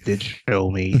this match did show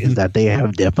me is that they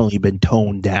have definitely been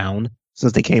toned down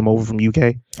since they came over from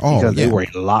UK. Because they were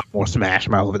a lot more smash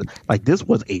mouth. Like this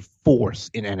was a force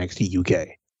in NXT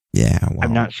UK. Yeah, well,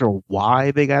 I'm not sure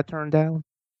why they got turned down,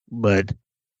 but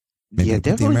maybe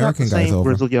definitely the American not the same guys over.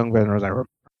 Grizzled Young Veterans I remember.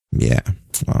 Yeah,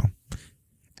 well,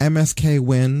 MSK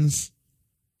wins.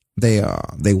 They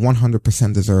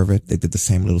 100% deserve it. They did the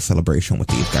same little celebration with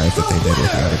these guys that they did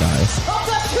with the other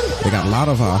guys. They got a lot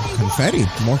of confetti,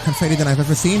 more confetti than I've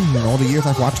ever seen in all the years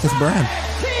I've watched this brand.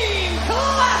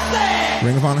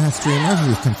 Ring of Honor has streamers.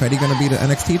 Is confetti going to be the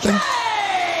NXT thing?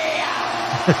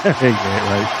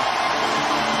 Right.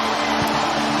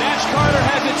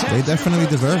 They definitely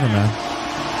deserve it, man.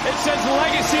 It says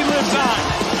legacy lives on.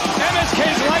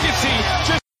 MSK's legacy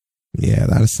just... Yeah,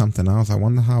 that is something else. I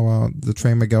wonder how the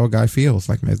Trey Miguel guy feels.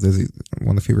 Like, I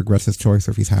wonder if he regrets his choice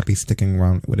or if he's happy sticking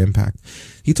around with Impact.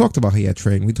 He talked about how he had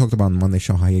trained. We talked about on the Monday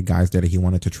show how he had guys there that he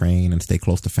wanted to train and stay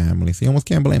close to family. So you almost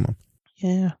can't blame him.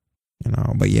 Yeah.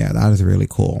 But yeah, that is really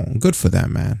cool. Good for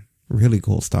them, man. Really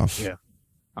cool stuff. Yeah.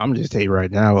 I'm just telling you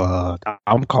right now,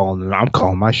 I'm calling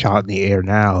my shot in the air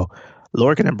now.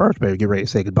 Lorcan and Burch better get ready to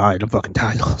say goodbye to the fucking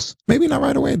titles. Maybe not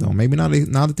right away, though. Maybe not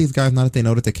now that these guys, now that they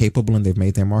know that they're capable and they've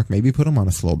made their mark, maybe put them on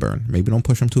a slow burn. Maybe don't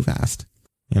push them too fast.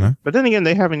 But then again,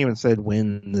 they haven't even said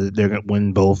when they're going to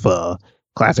win both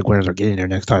classic winners are getting their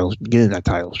next title, getting that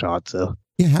title shot. So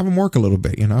yeah, have them work a little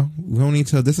bit, We don't need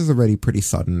to, this is already pretty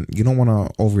sudden. You don't want to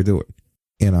overdo it.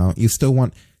 You still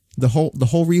want... The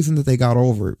whole reason that they got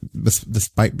over,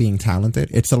 despite being talented,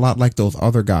 it's a lot like those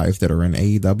other guys that are in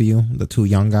AEW, the two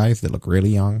young guys that look really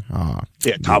young.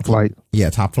 Top Flight. Yeah,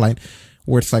 Top Flight.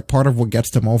 Where it's like part of what gets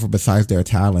them over besides their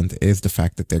talent is the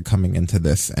fact that they're coming into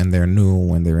this and they're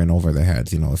new and they're in over their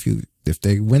heads. If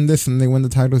they win this and they win the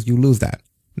titles, you lose that.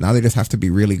 Now they just have to be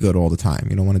really good all the time.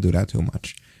 You don't want to do that too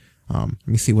much. Let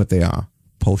me see what the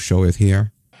post show is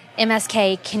here.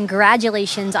 MSK,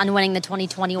 congratulations on winning the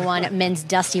 2021 Men's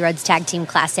Dusty Rhodes Tag Team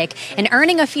Classic and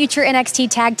earning a future NXT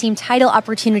Tag Team title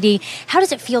opportunity. How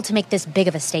does it feel to make this big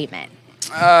of a statement?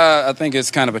 I think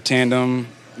it's kind of a tandem,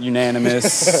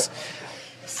 unanimous.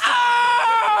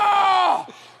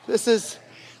 This is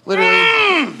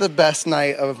literally the best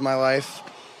night of my life.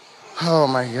 Oh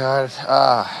my God.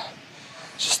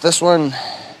 Just this one,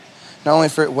 not only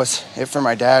was it for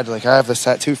my dad, like I have this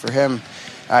tattoo for him.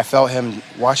 I felt him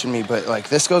watching me, but like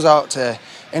this goes out to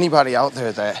anybody out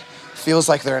there that feels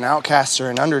like they're an outcast or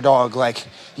an underdog. Like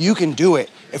you can do it.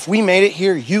 If we made it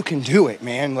here, you can do it,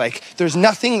 man. Like there's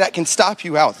nothing that can stop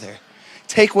you out there.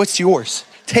 Take what's yours,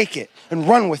 take it and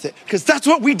run with it, because that's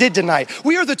what we did tonight.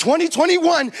 We are the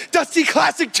 2021 Dusty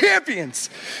Classic champions.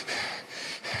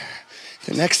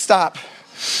 The next stop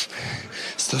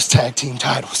is those tag team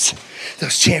titles,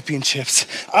 those championships.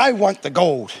 I want the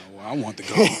gold. I want the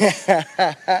gold.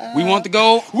 We want the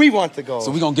gold? We want the gold.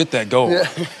 So we're going to get that gold.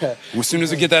 As soon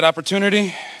as we get that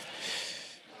opportunity,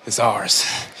 it's ours.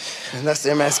 And that's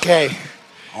the MSK.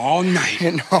 All night.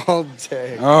 And all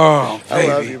day. Oh, baby.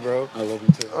 I love you, bro. I love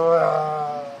you, too.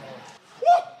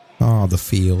 Oh, the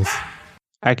feels.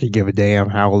 I could give a damn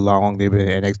how long they've been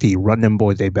in NXT. Run them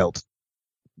boys their belts.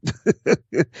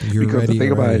 Because the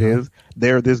thing about it is,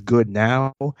 they're this good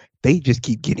now. They just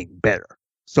keep getting better.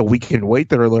 So we can wait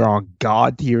till they're on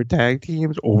God tier tag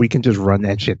teams, or we can just run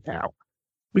that shit now.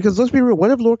 Because let's be real, what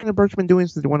have Lorcan and Burch been doing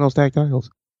since they won those tag titles?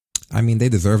 I mean, they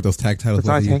deserve those tag titles.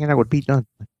 Besides hanging out with Pete Dunne.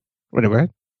 Wait, go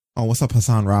ahead. Oh, what's up,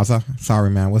 Hassan Raza? Sorry,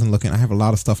 man, I wasn't looking. I have a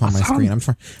lot of stuff on my screen.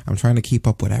 I'm trying to keep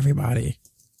up with everybody.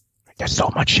 There's so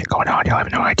much shit going on. You'll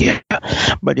have no idea.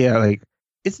 But yeah, like,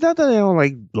 it's not that I don't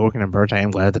like Lorcan and Burch. I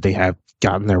am glad that they have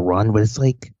gotten their run, but it's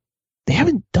like they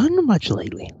haven't done much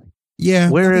lately. Yeah.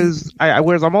 Whereas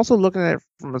I'm also looking at it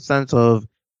from a sense of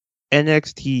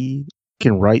NXT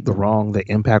can right the wrong that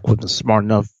Impact wasn't smart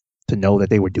enough to know that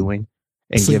they were doing,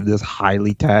 and give this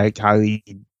highly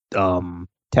talented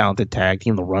tag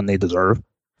team the run they deserve.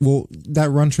 Well, that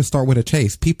run should start with a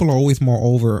chase. People are always more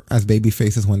over as baby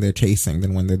faces when they're chasing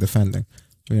than when they're defending,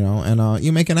 you know, and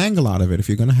you make an angle out of it. If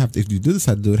you do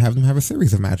decide to do it, have them have a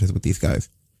series of matches with these guys.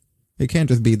 It can't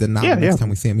just be the next time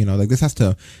we see them, you know, like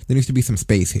there needs to be some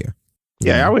space here.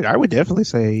 Yeah, I would definitely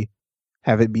say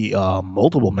have it be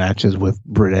multiple matches with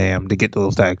Britt Am to get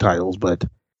those tag titles, but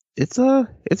it's gonna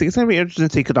be interesting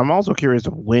to see, because I'm also curious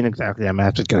of when exactly that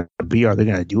match is gonna be. Are they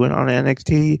gonna do it on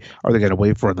NXT? Are they gonna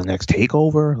wait for the next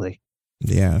takeover? Like,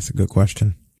 yeah, that's a good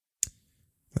question.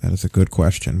 That is a good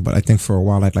question, but I think for a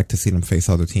while I'd like to see them face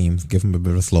other teams, give them a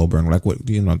bit of a slow burn. Like, what,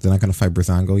 you know, they're not gonna fight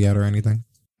Breezango yet or anything.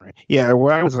 Right. Yeah,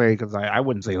 well, I would say, because I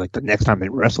wouldn't say like the next time they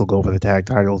wrestle go for the tag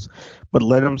titles, but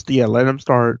let them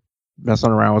start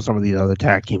messing around with some of these other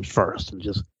tag teams first, and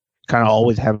just kind of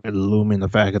always have it looming the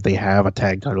fact that they have a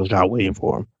tag title shot waiting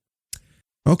for them.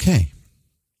 Okay.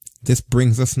 This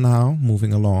brings us now,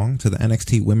 moving along, to the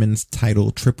NXT Women's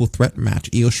Title Triple Threat match.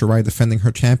 Io Shirai defending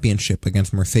her championship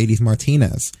against Mercedes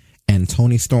Martinez and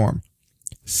Toni Storm.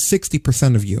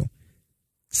 60% of you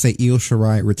say Io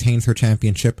Shirai retains her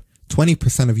championship.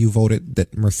 20% of you voted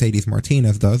that Mercedes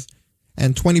Martinez does.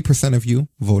 And 20% of you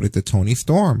voted that Toni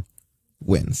Storm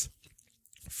wins.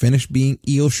 Finish being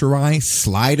Io Shirai,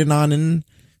 sliding on in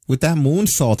with that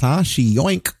moonsault, huh? She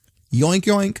yoink, yoink,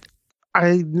 yoink.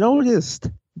 I noticed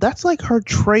that's like her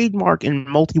trademark in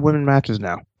multi-women matches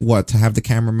now. What, to have the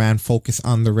cameraman focus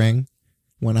on the ring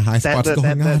when a high spot's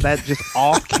going on? That just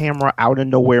off-camera, out of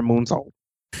nowhere moonsault.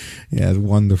 Yeah, it's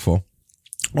wonderful.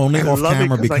 Only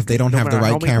off-camera because they don't have the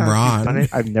right camera on.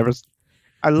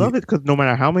 I love it because no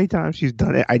matter how many times she's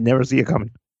done it, I never see it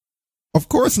coming. Of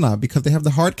course not, because they have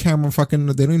the hard camera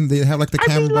they have like the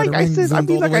camera by the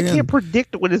ring. I can't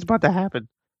predict when it's about to happen.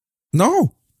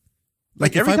 No.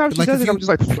 Like every time she does it, I'm just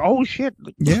like, oh shit.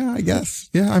 Yeah, I guess.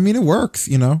 Yeah, I mean, it works,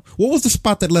 you know. What was the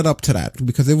spot that led up to that?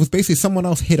 Because it was basically someone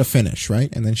else hit a finish, right?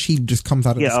 And then she just comes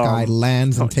out of the sky,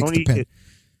 lands, and takes the pin.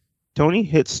 Toni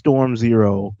hit Storm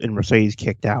Zero and Mercedes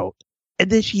kicked out. And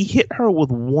then she hit her with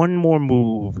one more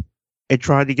move and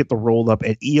tried to get the roll up,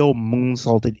 and Io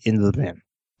moonsaulted into the pin.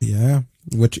 Yeah,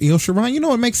 which Io Shirai, you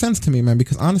know, it makes sense to me, man,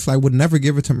 because honestly, I would never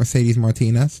give it to Mercedes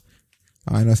Martinez.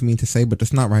 I know it's mean to say, but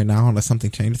just not right now unless something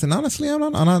changes. And honestly,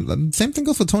 I'm not, same thing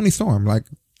goes for Toni Storm. Like,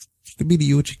 she could be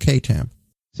the UK champ.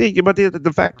 See, but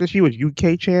the fact that she was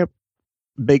UK champ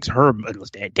makes her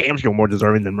damn sure more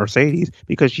deserving than Mercedes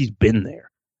because she's been there.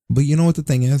 But you know what the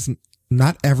thing is?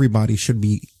 Not everybody should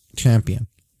be champion.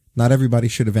 Not everybody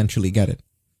should eventually get it.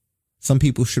 Some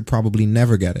people should probably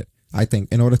never get it. I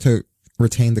think in order to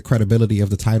retain the credibility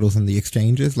of the titles and the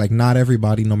exchanges, like not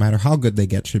everybody, no matter how good they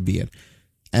get, should be it.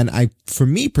 And for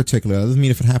me particularly, doesn't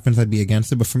mean if it happens I'd be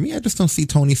against it, but for me, I just don't see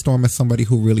Toni Storm as somebody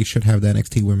who really should have the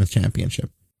NXT Women's Championship.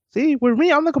 See, with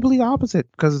me, I'm the complete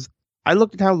opposite, because I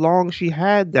looked at how long she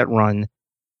had that run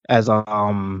as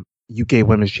UK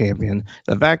Women's Champion.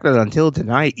 The fact that until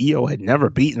tonight, Io had never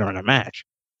beaten her in a match.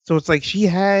 So it's like she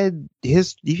had a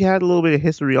little bit of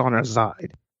history on her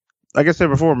side. Like I said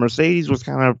before, Mercedes was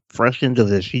kind of fresh into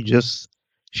this.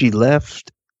 She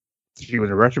left. She was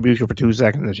a Retribution for 2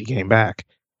 seconds and she came back.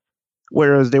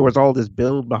 Whereas there was all this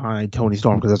build behind Toni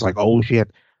Storm because it's like, oh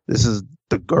shit, this is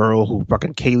the girl who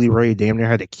fucking Kaylee Ray damn near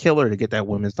had to kill her to get that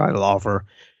women's title offer.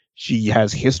 She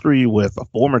has history with a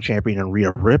former champion in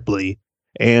Rhea Ripley,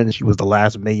 and she was the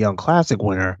last Mae Young Classic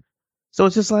winner. So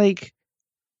it's just like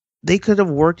they could have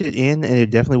worked it in, and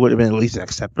it definitely would have been at least an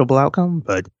acceptable outcome.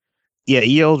 But yeah,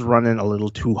 Io's running a little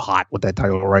too hot with that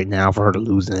title right now for her to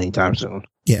lose it anytime soon.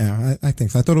 Yeah, I think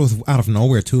so. I thought it was out of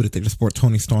nowhere too that they just brought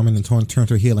Toni Storm in and turned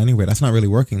her heel anyway. That's not really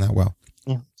working that well.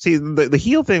 Yeah. See, the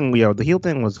heel thing, the heel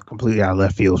thing was completely out of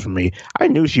left field for me. I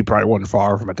knew she probably wasn't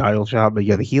far from a title shot, but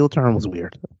yeah, the heel turn was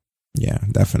weird. Yeah,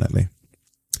 definitely.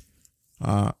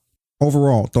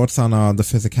 Overall, thoughts on the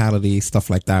physicality, stuff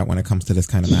like that when it comes to this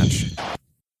kind of match?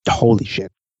 Holy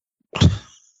shit.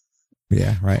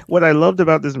 Yeah, right. What I loved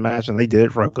about this match, and they did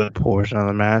it for a good portion of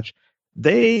the match,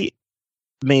 they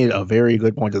made a very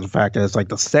good point to the fact that it's like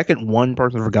the second one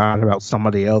person forgot about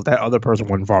somebody else, that other person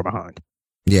wasn't far behind.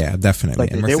 Yeah, definitely.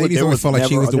 Like, and there Mercedes was always felt like she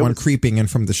never- was the there one was- creeping in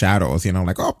from the shadows, you know,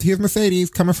 like, oh, here's Mercedes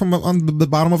coming from on the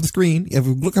bottom of the screen. If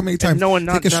you look how many times,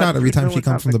 take a shot every time she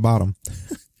comes from the bottom.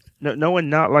 Knowing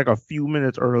not like a few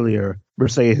minutes earlier,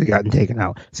 Mercedes had gotten taken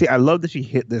out. See, I love that she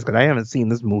hit this because I haven't seen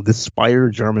this move, this spider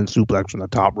German suplex from the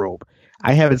top rope.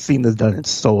 I haven't seen this done in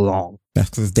so long. That's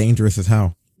because it's dangerous as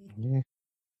hell. Yeah.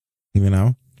 You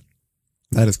know,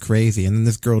 that is crazy. And then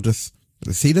this girl just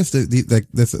see this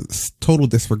this total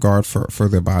disregard for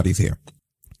their bodies here.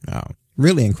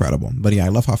 Really incredible. But yeah, I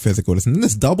love how physical it is. And then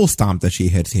this double stomp that she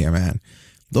hits here, man.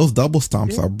 Those double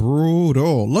stomps are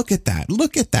brutal. Look at that.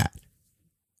 Look at that.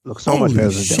 Looks so much better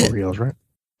than Del Rio's, right?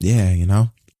 Yeah, you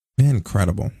know,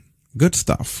 incredible. Good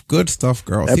stuff. Good stuff,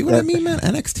 girl. See what I mean, man?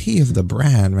 NXT is the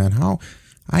brand, man. How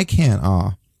I can't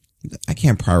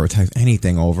prioritize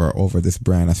anything over this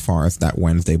brand as far as that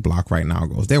Wednesday block right now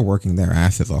goes. They're working their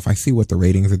asses off. I see what the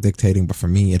ratings are dictating, but for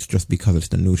me, it's just because it's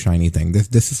the new shiny thing.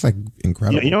 This is like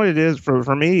incredible. You know what it is?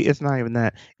 For me, it's not even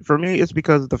that. For me, it's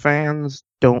because the fans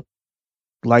don't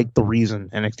like the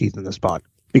reason NXT's in the spot.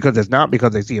 Because it's not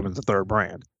because they see him as the third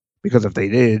brand. Because if they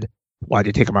did, why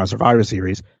did they take him out of Survivor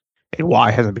Series? And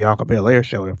why hasn't Bianca Belair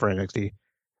showing up for NXT?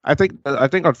 I think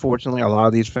unfortunately a lot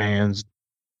of these fans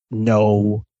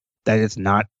know that it's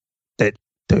not that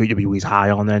WWE's high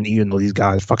on them, even though these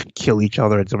guys fucking kill each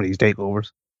other at some of these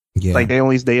takeovers. Yeah. Like they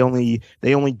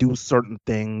only do certain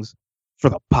things for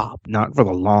the pop, not for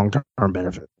the long term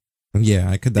benefit. Yeah,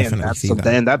 I could definitely see that.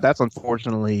 Then that's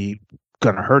unfortunately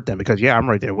gonna hurt them because I'm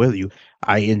right there with you.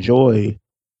 I enjoy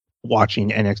watching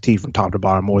NXT from top to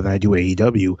bottom more than I do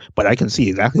AEW, but I can see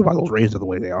exactly why those ratings are the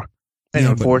way they are. And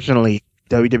unfortunately,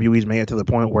 WWE's made it to the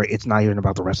point where it's not even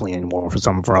about the wrestling anymore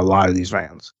for a lot of these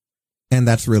fans. And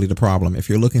that's really the problem. If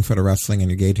you're looking for the wrestling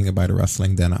and you're gauging it by the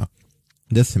wrestling, then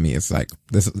this to me is like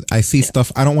this. I see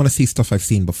stuff. I don't want to see stuff I've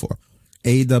seen before.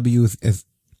 AEW is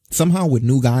somehow with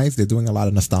new guys. They're doing a lot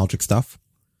of nostalgic stuff,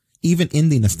 even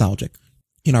indie nostalgic.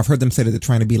 You know, I've heard them say that they're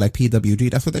trying to be like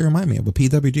PWG. That's what they remind me of. But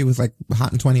PWG was like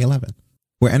hot in 2011,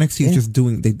 where NXT is just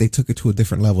doing. They took it to a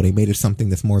different level. They made it something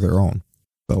that's more their own.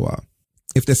 So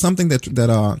if there's something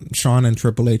that Shawn and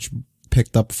Triple H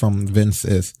picked up from Vince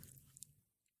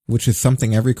which is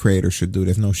something every creator should do,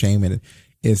 there's no shame in it,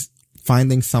 is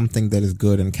finding something that is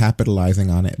good and capitalizing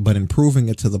on it, but improving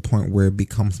it to the point where it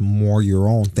becomes more your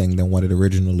own thing than what it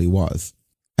originally was.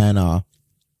 And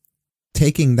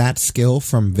taking that skill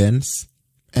from Vince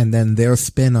and then their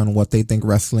spin on what they think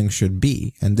wrestling should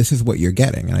be. And this is what you're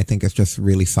getting. And I think it's just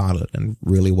really solid and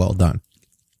really well done.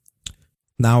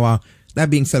 Now, that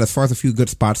being said, as far as a few good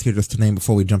spots here, just to name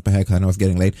before we jump ahead, because I know it's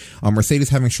getting late. Mercedes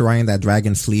having Shirai in that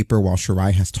Dragon Sleeper while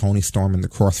Shirai has Toni Storm in the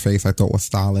crossface, I thought was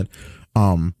solid.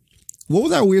 What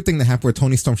was that weird thing that happened where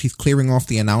Toni Storm, she's clearing off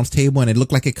the announce table and it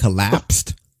looked like it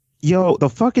collapsed? Yo, the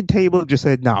fucking table just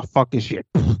said, nah, fuck this shit.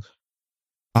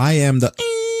 I am the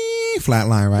flat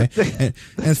line, right? and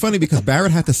it's funny because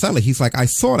Barrett had to sell it. He's like, I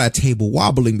saw that table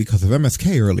wobbling because of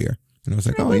MSK earlier. And I was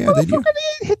like, oh yeah, did you?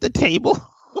 Hit the table.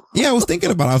 Yeah, I was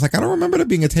thinking about it. I was like, I don't remember there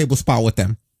being a table spot with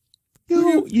them.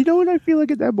 Yo, you know what I feel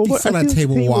like at that moment? I feel like the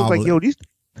table wobbling. Was like,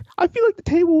 I feel like the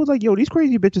table was like, yo, these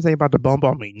crazy bitches ain't about to bump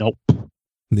on me. Nope.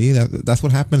 Yeah, that's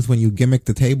what happens when you gimmick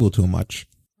the table too much.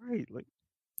 Right. Like,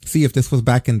 see, if this was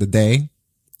back in the day,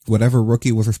 whatever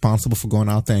rookie was responsible for going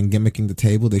out there and gimmicking the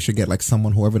table, they should get like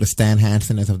someone, whoever the Stan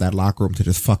Hansen is of that locker room, to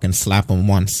just fucking slap them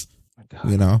once.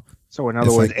 You know? So in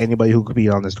other words, anybody who could be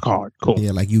on this card. Cool.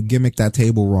 Yeah, like you gimmick that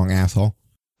table wrong, asshole.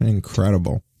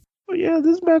 Incredible. But yeah,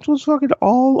 this match was fucking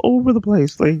all over the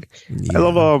place. Like, yeah. I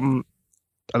love,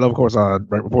 of course,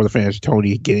 right before the finish,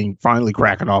 Tony finally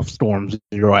cracking off Storm's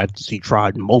Zero as he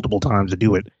tried multiple times to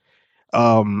do it.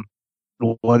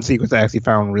 One sequence I actually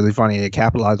found really funny. It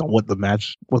capitalized on what the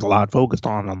match was a lot focused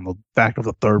on the fact of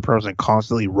the third person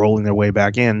constantly rolling their way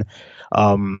back in.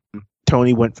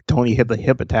 Tony hit the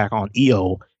hip attack on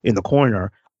Io in the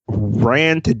corner,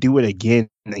 ran to do it again,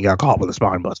 and got caught with a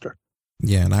spine buster.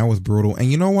 Yeah, and that was brutal.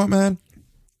 And you know what, man?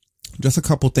 Just a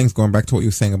couple things going back to what you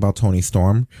were saying about Toni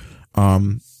Storm.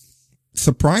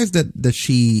 Surprised that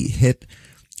she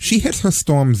hits her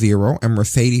Storm Zero and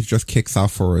Mercedes just kicks out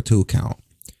for a 2 count.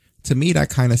 To me, that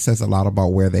kind of says a lot about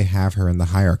where they have her in the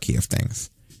hierarchy of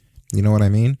things. You know what I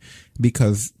mean?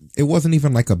 Because it wasn't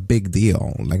even like a big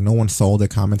deal. Like no one sold it.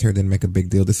 Commentary didn't make a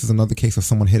big deal. This is another case of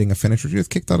someone hitting a finisher. She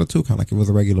just kicked out a 2 count like it was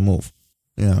a regular move.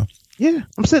 Yeah. Yeah,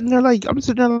 I'm sitting there like this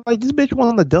bitch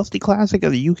won the Dusty Classic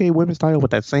of the UK Women's title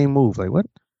with that same move. Like what?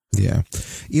 Yeah,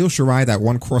 Io Shirai, that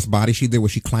one cross body she did where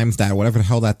she climbs that whatever the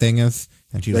hell that thing is,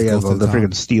 And she just goes to the the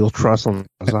freaking steel truss on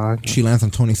the side. She lands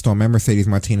on Tony Storm and Mercedes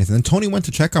Martinez. And then Tony went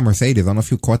to check on Mercedes. I don't know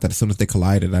if you caught that as soon as they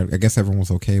collided. I guess everyone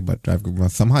was okay, but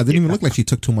somehow it didn't even look like she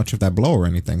took too much of that blow or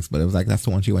anything. But it was like that's the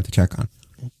one she went to check on.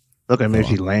 Look, maybe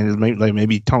she landed.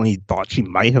 Maybe Tony thought she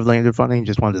might have landed funny and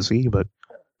just wanted to see, but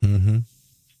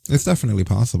it's definitely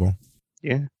possible.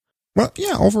 Yeah. Well,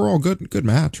 yeah. Overall, good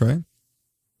match, right?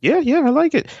 Yeah, I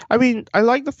like it. I mean, I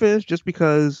like the finish just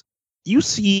because you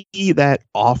see that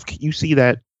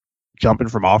jumping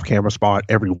from off camera spot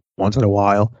every once in a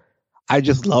while. I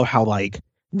just love how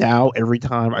now every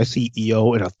time I see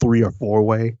Io in a 3 or 4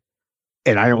 way,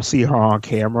 and I don't see her on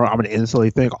camera, I'm gonna instantly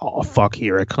think, "Oh fuck,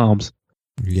 here it comes."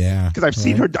 Yeah, because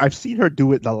I've seen her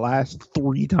do it the last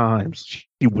 3 times.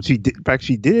 She did. In fact,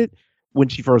 she did it when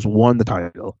she first won the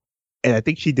title, and I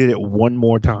think she did it one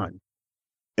more time,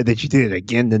 and then she did it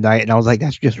again tonight. And I was like,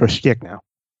 "That's just her shtick now."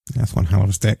 That's one hell of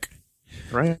a stick,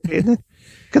 right?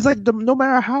 Because no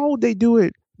matter how they do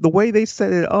it, the way they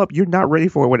set it up, you're not ready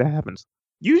for it when it happens.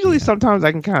 Usually, sometimes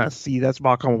I can kind of see that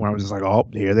spot coming when I was just like, "Oh,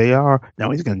 here they are." Now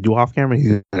he's gonna do off camera.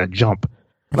 He's gonna jump.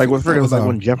 Like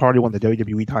when Jeff Hardy won the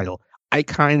WWE title. I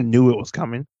kind of knew it was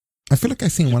coming. I feel like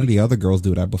I've seen one of the other girls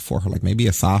do that before her, like maybe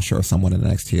a Sasha or someone in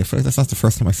NXT. I feel like that's not the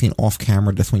first time I've seen off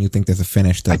camera. Just when you think there's a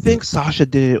finish. I think Sasha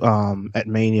did it at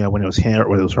Mania when it was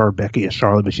her, Becky, and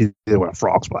Charlotte, but she did it with a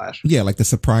frog splash. Yeah, like the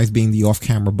surprise being the off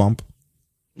camera bump.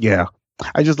 Yeah,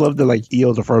 I just love that.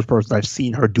 Io's the first person I've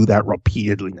seen her do that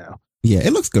repeatedly now. Yeah,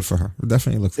 it looks good for her. It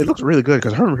definitely looks. It looks really good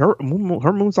because her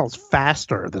moonsault's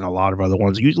faster than a lot of other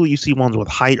ones. Usually, you see ones with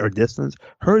height or distance.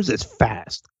 Hers is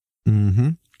fast. Mm-hmm.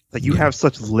 Like you have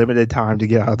such limited time to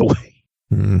get out of the way.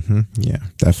 Mm-hmm. Yeah,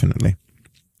 definitely.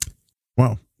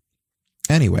 Well,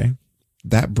 anyway,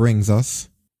 that brings us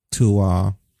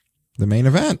to the main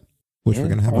event, which we're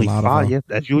going to have only a lot 5, of. Yeah,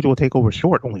 as usual, TakeOver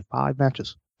short, only 5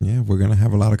 matches. Yeah, we're going to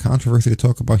have a lot of controversy to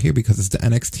talk about here because it's the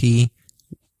NXT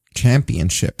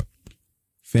Championship.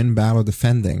 Finn Balor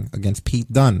defending against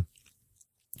Pete Dunne.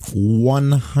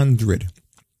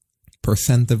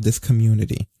 100% of this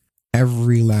community,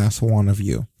 every last one of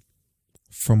you,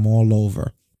 from all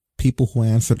over, people who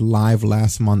answered live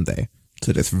last Monday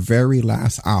to this very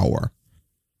last hour,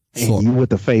 and you with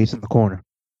the face in the corner,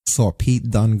 saw Pete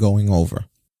Dunne going over.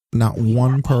 Not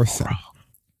one person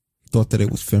thought that it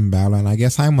was Finn Balor, and I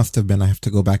guess I must have been. I have to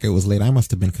go back. It was late. I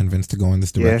must have been convinced to go in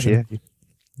this direction. Yeah.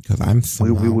 Because I'm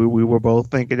somehow... we were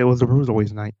both thinking it was the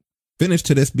Cruiserweights night. Finish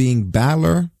to this being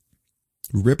Balor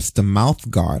rips the mouth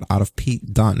guard out of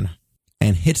Pete Dunne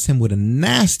and hits him with a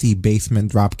nasty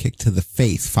basement drop kick to the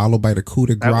face, followed by the coup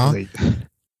de grace,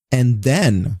 and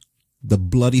then the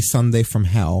Bloody Sunday from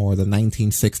Hell, or the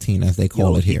 1916 as they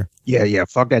call it here. Yeah,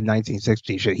 fuck that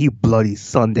 1916 shit. He Bloody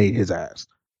Sundayed his ass.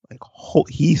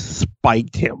 He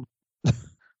spiked him.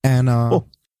 And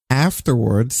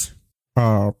afterwards,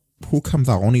 who comes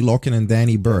out? Only Lorcan and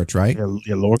Danny Burch, right?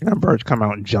 Yeah, Lorcan and Burch come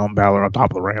out and jump Balor on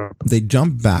top of the ramp. They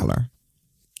jump Balor.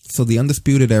 So the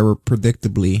Undisputed Era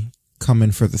predictably come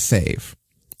in for the save.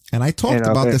 And I talked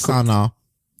about this on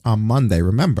Monday,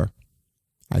 remember?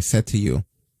 I said to you,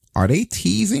 are they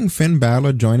teasing Finn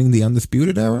Balor joining the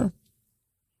Undisputed Era?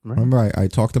 Right. Remember I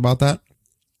talked about that?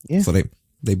 Yeah. So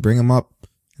they bring him up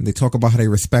and they talk about how they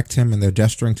respect him and they're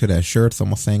gesturing to their shirts,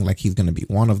 almost saying like he's going to be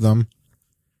one of them.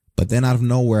 But then out of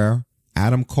nowhere,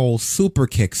 Adam Cole super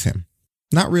kicks him.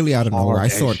 Not really out of nowhere. I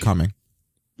saw it coming.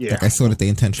 Yeah. Like I saw that they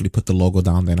intentionally put the logo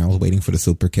down there and I was waiting for the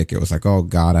super kick. It was like, oh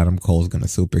God, Adam Cole's going to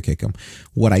super kick him.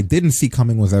 What I didn't see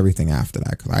coming was everything after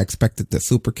that. Because I expected the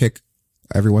super kick.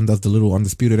 Everyone does the little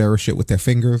Undisputed Era shit with their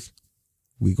fingers.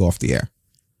 We go off the air.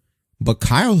 But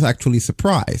Kyle's actually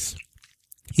surprised.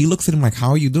 He looks at him like, how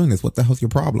are you doing this? What the hell's your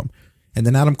problem? And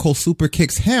then Adam Cole super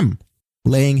kicks him,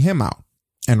 laying him out.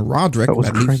 And Roderick,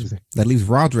 that leaves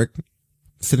Roderick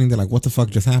sitting there like, what the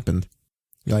fuck just happened?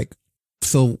 Like,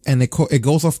 so, and it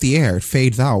goes off the air. It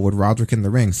fades out with Roderick in the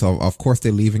ring. So, of course,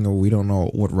 they're leaving, or we don't know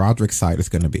what Roderick's side is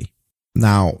going to be.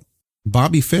 Now,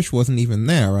 Bobby Fish wasn't even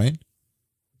there, right?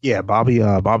 Yeah,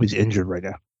 Bobby's injured right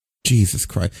now. Jesus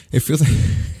Christ. It feels like...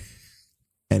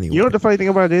 Anyway. You know what the funny thing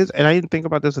about it is? And I didn't think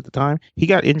about this at the time. He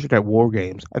got injured at War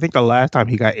Games. I think the last time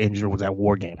he got injured was at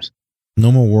War Games.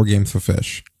 No more War Games for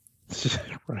Fish.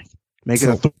 Right. Make it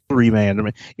a 3-man. I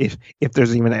mean, if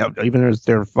there's even if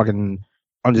there's fucking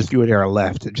Undisputed Era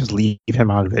left, just leave him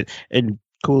out of it. And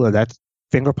Kula, that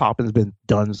finger popping's been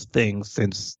Dunn's thing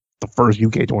since the first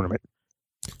UK tournament.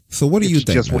 So what do you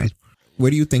think, man?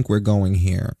 Where do you think we're going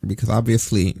here? Because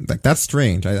obviously, like, that's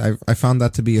strange. I found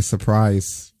that to be a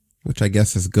surprise, which I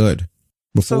guess is good.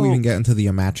 Before we even get into the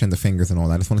match and the fingers and all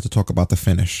that, I just wanted to talk about the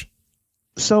finish.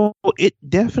 So it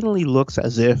definitely looks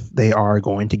as if they are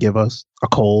going to give us a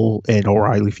Cole and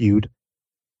O'Reilly feud,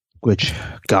 which,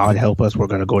 God help us, we're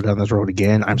going to go down this road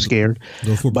again. I'm scared.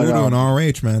 Those were brutal in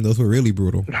RH, man. Those were really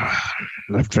brutal.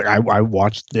 I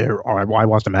watched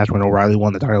the match when O'Reilly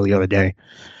won the title the other day.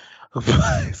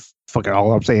 Fucking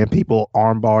all I'm saying, people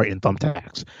armbar and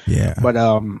thumbtacks. Yeah. But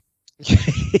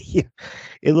yeah,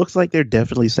 it looks like they're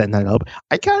definitely setting that up.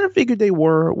 I kind of figured they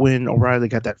were when O'Reilly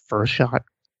got that first shot.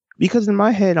 Because in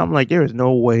my head, I'm like, there is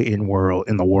no way in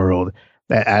the world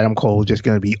that Adam Cole is just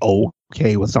going to be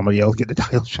okay with somebody else get the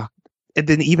title shot. And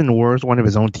then even worse, one of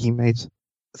his own teammates.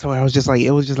 So I was just like,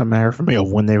 it was just a matter for me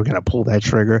of when they were going to pull that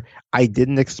trigger. I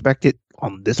didn't expect it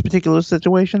on this particular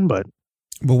situation, but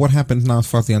what happens now as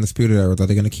far as the Undisputed Era? Are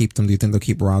they going to keep them? Do you think they'll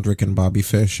keep Roderick and Bobby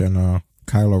Fish and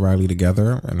Kyle O'Reilly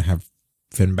together and have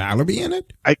Finn Balor be in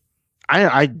it?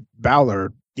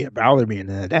 Balor being in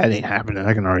it, that ain't happening.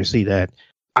 I can already see that.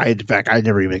 I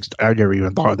never even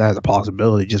thought of that as a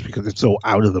possibility just because it's so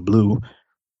out of the blue.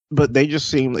 But it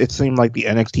seemed like the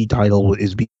NXT title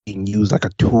is being used like a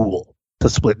tool to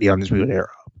split the Undisputed Era.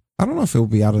 I don't know if it will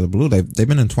be out of the blue. They've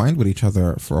been entwined with each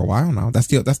other for a while now. That's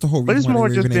the whole reason. But it's why more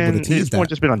they were just even able been to tease that. more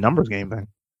just been a numbers game thing.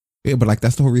 Yeah, but like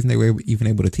that's the whole reason they were even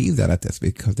able to tease that at this,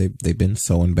 because they've been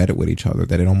so embedded with each other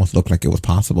that it almost looked like it was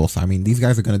possible. So I mean, these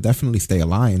guys are going to definitely stay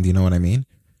aligned. You know what I mean?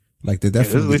 Like they're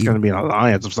definitely this is at least going to be an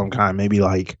alliance of some kind. Maybe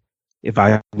like if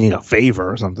I need a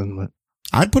favor or something. But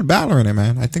I'd put Balor in it,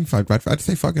 man. I think I'd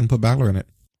say fucking put Balor in it.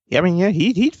 Yeah, I mean, yeah,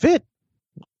 he'd fit.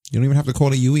 You don't even have to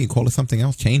call it UE. Call it something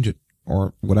else. Change it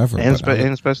or whatever. And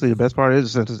especially the best part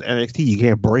is, since it's NXT, you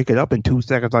can't break it up in 2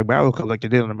 seconds like Balor like they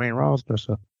did on the main roster.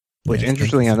 So, which,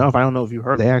 interestingly enough, I don't know if you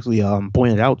heard, they actually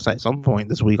pointed out at some point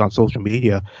this week on social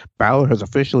media, Balor has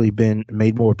officially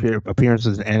made more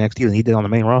appearances in NXT than he did on the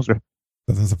main roster.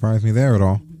 Doesn't surprise me there at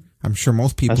all. I'm sure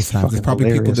most people have. There's probably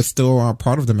hilarious. People that still are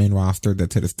part of the main roster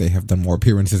that to this day have done more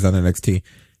appearances on NXT.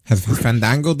 Has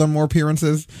Fandango done more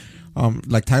appearances?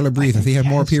 Like Tyler Breeze, has he had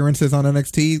more appearances on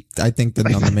NXT? I think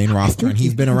than on the main roster, and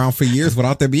he's been around for years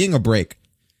without there being a break.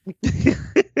 You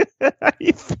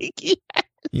think he has?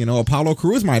 You know, Apollo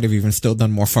Crews might have even still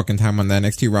done more fucking time on the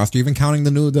NXT roster, even counting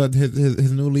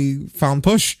his newly found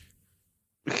push.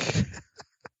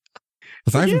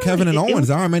 Aside from Kevin and Owens,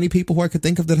 there aren't many people who I could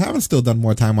think of that haven't still done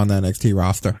more time on the NXT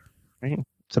roster.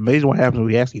 It's amazing what happens when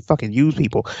we actually fucking use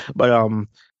people. But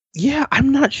yeah,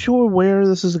 I'm not sure where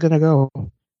this is gonna go.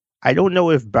 I don't know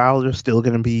if Balor's still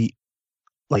gonna be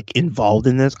like involved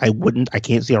in this. I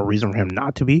can't see a reason for him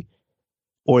not to be.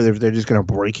 Or if they're just gonna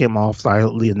break him off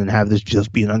silently and then have this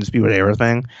just be an Undisputed Era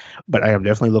thing. But I am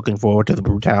definitely looking forward to the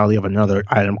brutality of another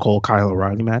Adam Cole Kyle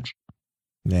O'Reilly match.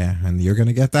 Yeah, and you're going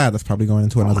to get that. That's probably going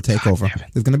into another takeover.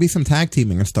 There's going to be some tag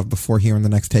teaming and stuff before here in the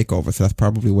next takeover. So that's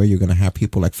probably where you're going to have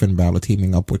people like Finn Balor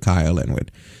teaming up with Kyle and with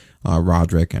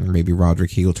Roderick, and maybe Roderick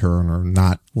heel turn or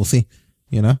not. We'll see,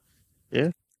 you know?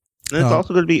 Yeah. And it's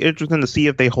also going to be interesting to see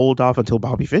if they hold off until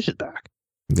Bobby Fish is back.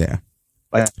 Yeah.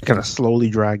 Like, kind of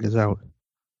slowly drag this out.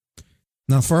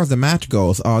 Now, as far as the match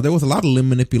goes, there was a lot of limb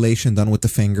manipulation done with the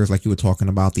fingers, like you were talking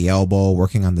about, the elbow,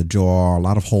 working on the jaw, a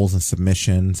lot of holds and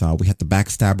submissions. We had the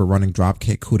backstabber running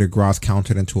dropkick, coup de grace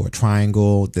countered into a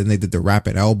triangle. Then they did the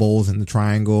rapid elbows in the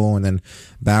triangle, and then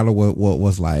Balor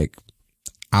was like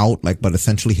out, like, but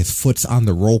essentially his foot's on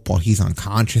the rope while he's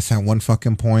unconscious at one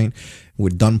fucking point. We're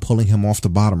done pulling him off the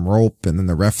bottom rope, and then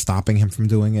the ref stopping him from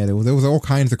doing it. There was all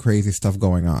kinds of crazy stuff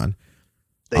going on.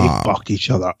 They fucked each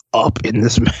other up in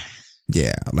this match.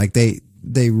 Yeah, like they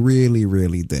really,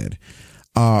 really did.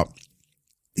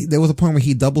 There was a point where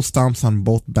he double stomps on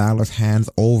both Balor's hands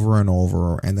over and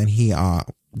over, and then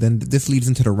then this leads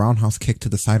into the roundhouse kick to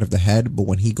the side of the head, but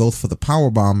when he goes for the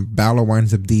powerbomb, Balor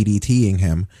winds up DDTing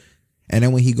him. And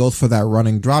then when he goes for that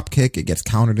running drop kick, it gets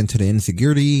countered into the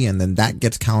insecurity, and then that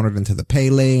gets countered into the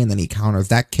Pele, and then he counters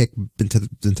that kick into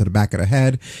the back of the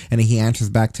head, and then he answers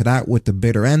back to that with the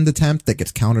bitter end attempt that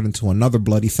gets countered into another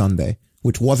Bloody Sunday,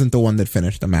 which wasn't the one that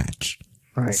finished the match.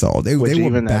 Right. So they were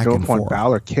back and forth.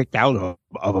 Balor kicked out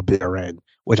of a bitter end,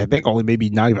 which I think only maybe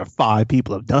not even 5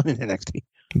 people have done in NXT.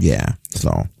 Yeah.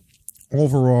 So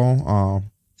overall,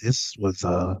 this was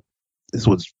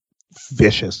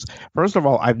vicious. First of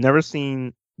all, I've never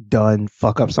seen Dunn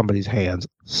fuck up somebody's hands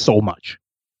so much.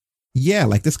 Yeah,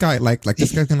 like this guy, like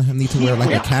this guy's gonna need to wear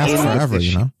like a cast forever,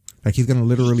 you know? Like he's gonna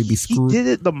literally be screwed. He did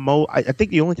it the most. I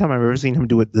think the only time I've ever seen him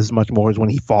do it this much more is when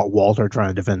he fought Walter trying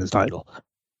to defend his title.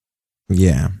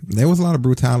 Yeah, there was a lot of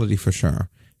brutality for sure,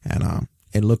 and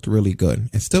it looked really good.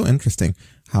 It's still interesting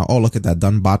how look at that,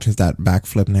 Dunn botches that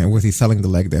backflip. Now was he selling the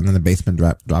leg there and then the basement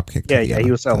drop kick? Yeah,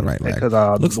 he was selling the right leg because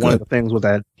one of the things was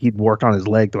that he'd worked on his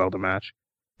leg throughout the match.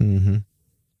 Mm-hmm.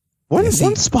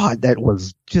 One spot that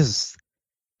was just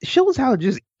shows how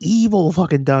just evil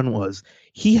fucking Dunn was.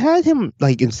 He had him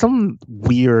like in some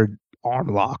weird arm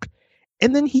lock,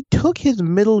 and then he took his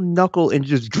middle knuckle and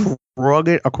just drug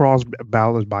it across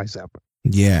Balor's bicep.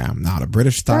 Yeah, now the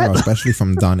British style, especially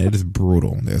from Dunn, it is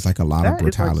brutal. There's like a lot of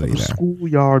brutality there.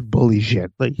 Schoolyard bully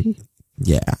shit. Like,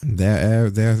 yeah,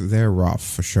 they're rough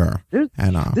for sure.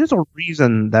 There's a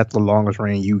reason that's the longest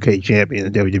reigning UK champion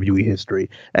in WWE history.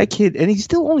 That kid, and he's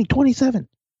still only 27.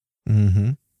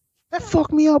 Mm-hmm. That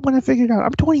fucked me up when I figured out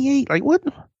I'm 28. Like, what?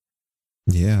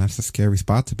 Yeah, that's a scary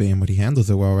spot to be in, but he handles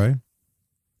it well, right?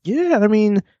 Yeah, I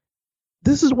mean,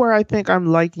 this is where I think I'm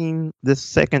liking this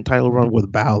second title run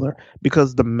with Balor,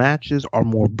 because the matches are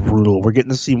more brutal. We're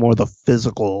getting to see more of the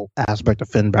physical aspect of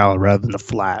Finn Balor rather than the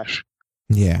flash.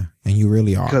 Yeah, and you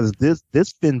really are. Because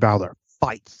this Finn Balor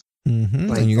fights. Mm-hmm.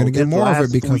 Like, and you're going to get more of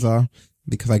it because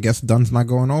I guess Dunn's not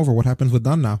going over. What happens with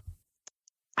Dunn now?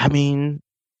 I mean,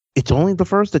 it's only the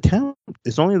first attempt.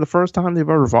 It's only the first time they've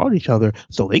ever fought each other,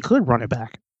 so they could run it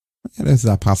back. Yeah, there's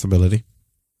that possibility.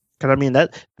 Because, I mean,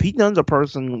 that Pete Dunne's a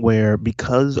person where,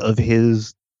 because of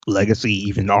his legacy,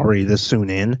 even already this soon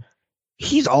in,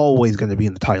 he's always going to be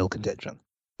in the title contention.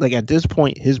 Like, at this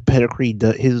point, his pedigree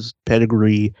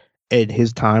and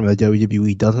his time at the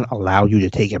WWE doesn't allow you to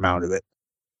take him out of it.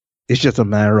 It's just a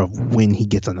matter of when he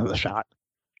gets another shot.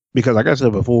 Because, like I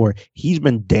said before, he's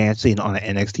been dancing on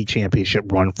an NXT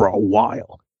championship run for a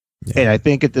while. Yeah. And I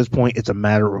think at this point, it's a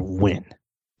matter of when.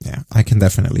 Yeah, I can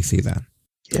definitely see that.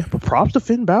 Yeah, but props to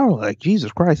Finn Balor. Like,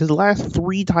 Jesus Christ, his last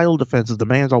 3 title defenses, the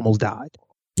man's almost died.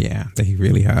 Yeah, he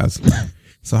really has.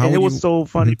 So how? And it was so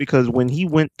funny because when he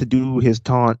went to do his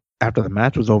taunt after the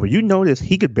match was over, you noticed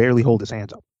he could barely hold his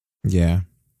hands up. Yeah,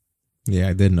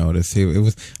 I did notice. It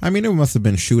was. I mean, it must have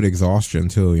been shoot exhaustion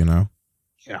too. You know.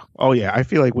 Yeah. Oh yeah. I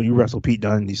feel like when you wrestle Pete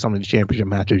Dunne in some of the championship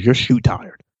matches, you're shoot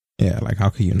tired. Yeah. Like, how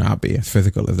could you not be as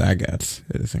physical as that gets?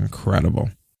 It is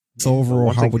incredible. So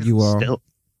overall, how would you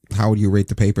rate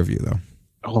the pay-per-view though?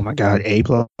 Oh my God, A+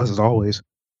 as always.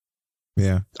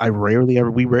 Yeah. We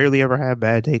rarely ever have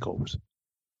bad takeovers.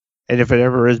 And if it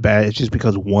ever is bad, it's just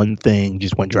because one thing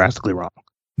just went drastically wrong.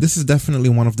 This is definitely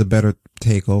one of the better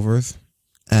takeovers.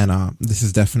 And this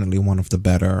is definitely one of the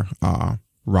better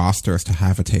rosters to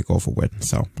have a takeover with.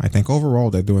 So I think overall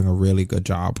they're doing a really good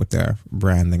job with their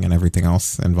branding and everything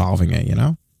else involving it, you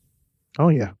know? Oh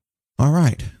yeah. All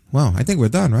right. Well, I think we're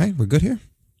done, right? We're good here?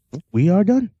 We are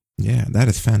done. Yeah, that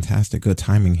is fantastic. Good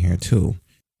timing here, too.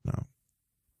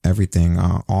 Everything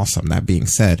awesome. That being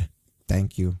said,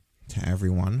 thank you to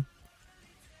everyone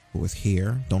who was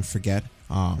here. Don't forget,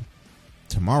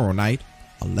 tomorrow night,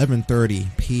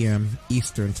 11:30 p.m.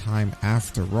 Eastern Time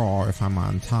after Raw, if I'm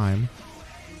on time,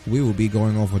 we will be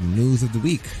going over the news of the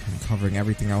week and covering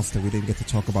everything else that we didn't get to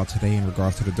talk about today in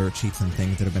regards to the dirt sheets and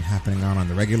things that have been happening on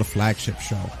the regular flagship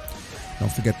show.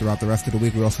 Don't forget, throughout the rest of the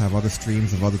week, we also have other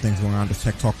streams of other things going on. Just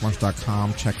check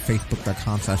TalkBrunch.com, check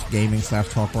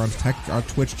Facebook.com/gaming/TalkBrunch, check our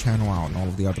Twitch channel out and all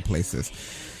of the other places.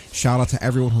 Shout out to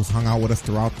everyone who's hung out with us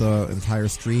throughout the entire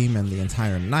stream and the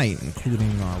entire night,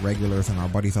 including our regulars and our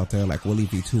buddies out there like Willie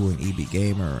V2 and EB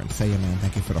Gamer and Sayaman.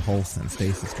 Thank you for the host, and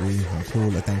Stacy Stream and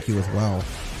Tula. Thank you as well.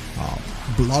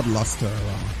 Bloodluster,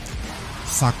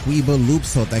 Sakwiba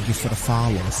Loopso, thank you for the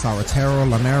follow. Saratero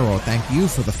Lanero, thank you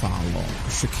for the follow.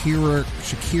 Shakir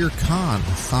Khan,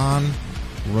 Hassan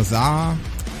Raza,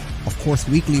 of course,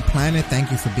 Weekly Planet,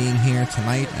 thank you for being here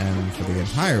tonight and for the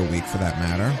entire week for that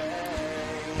matter.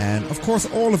 And of course,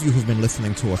 all of you who've been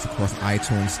listening to us across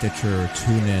iTunes, Stitcher,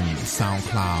 TuneIn,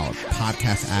 SoundCloud,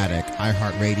 Podcast Addict,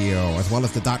 iHeartRadio, as well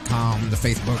as the .com, the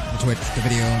Facebook, the Twitch, the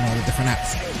video, and all the different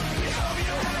apps.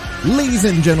 Ladies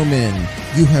and gentlemen,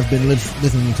 you have been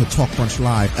listening to Talk Brunch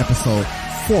Live, episode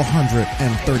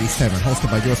 437, hosted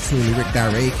by yours truly, Rick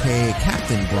Dyer, a.k.a.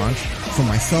 Captain Brunch. For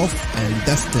myself and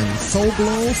Destin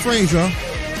Soulglow Frazier,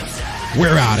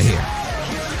 we're out of here.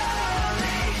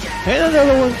 And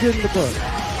another one's in the book.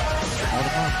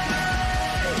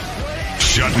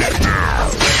 Shut it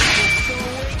down.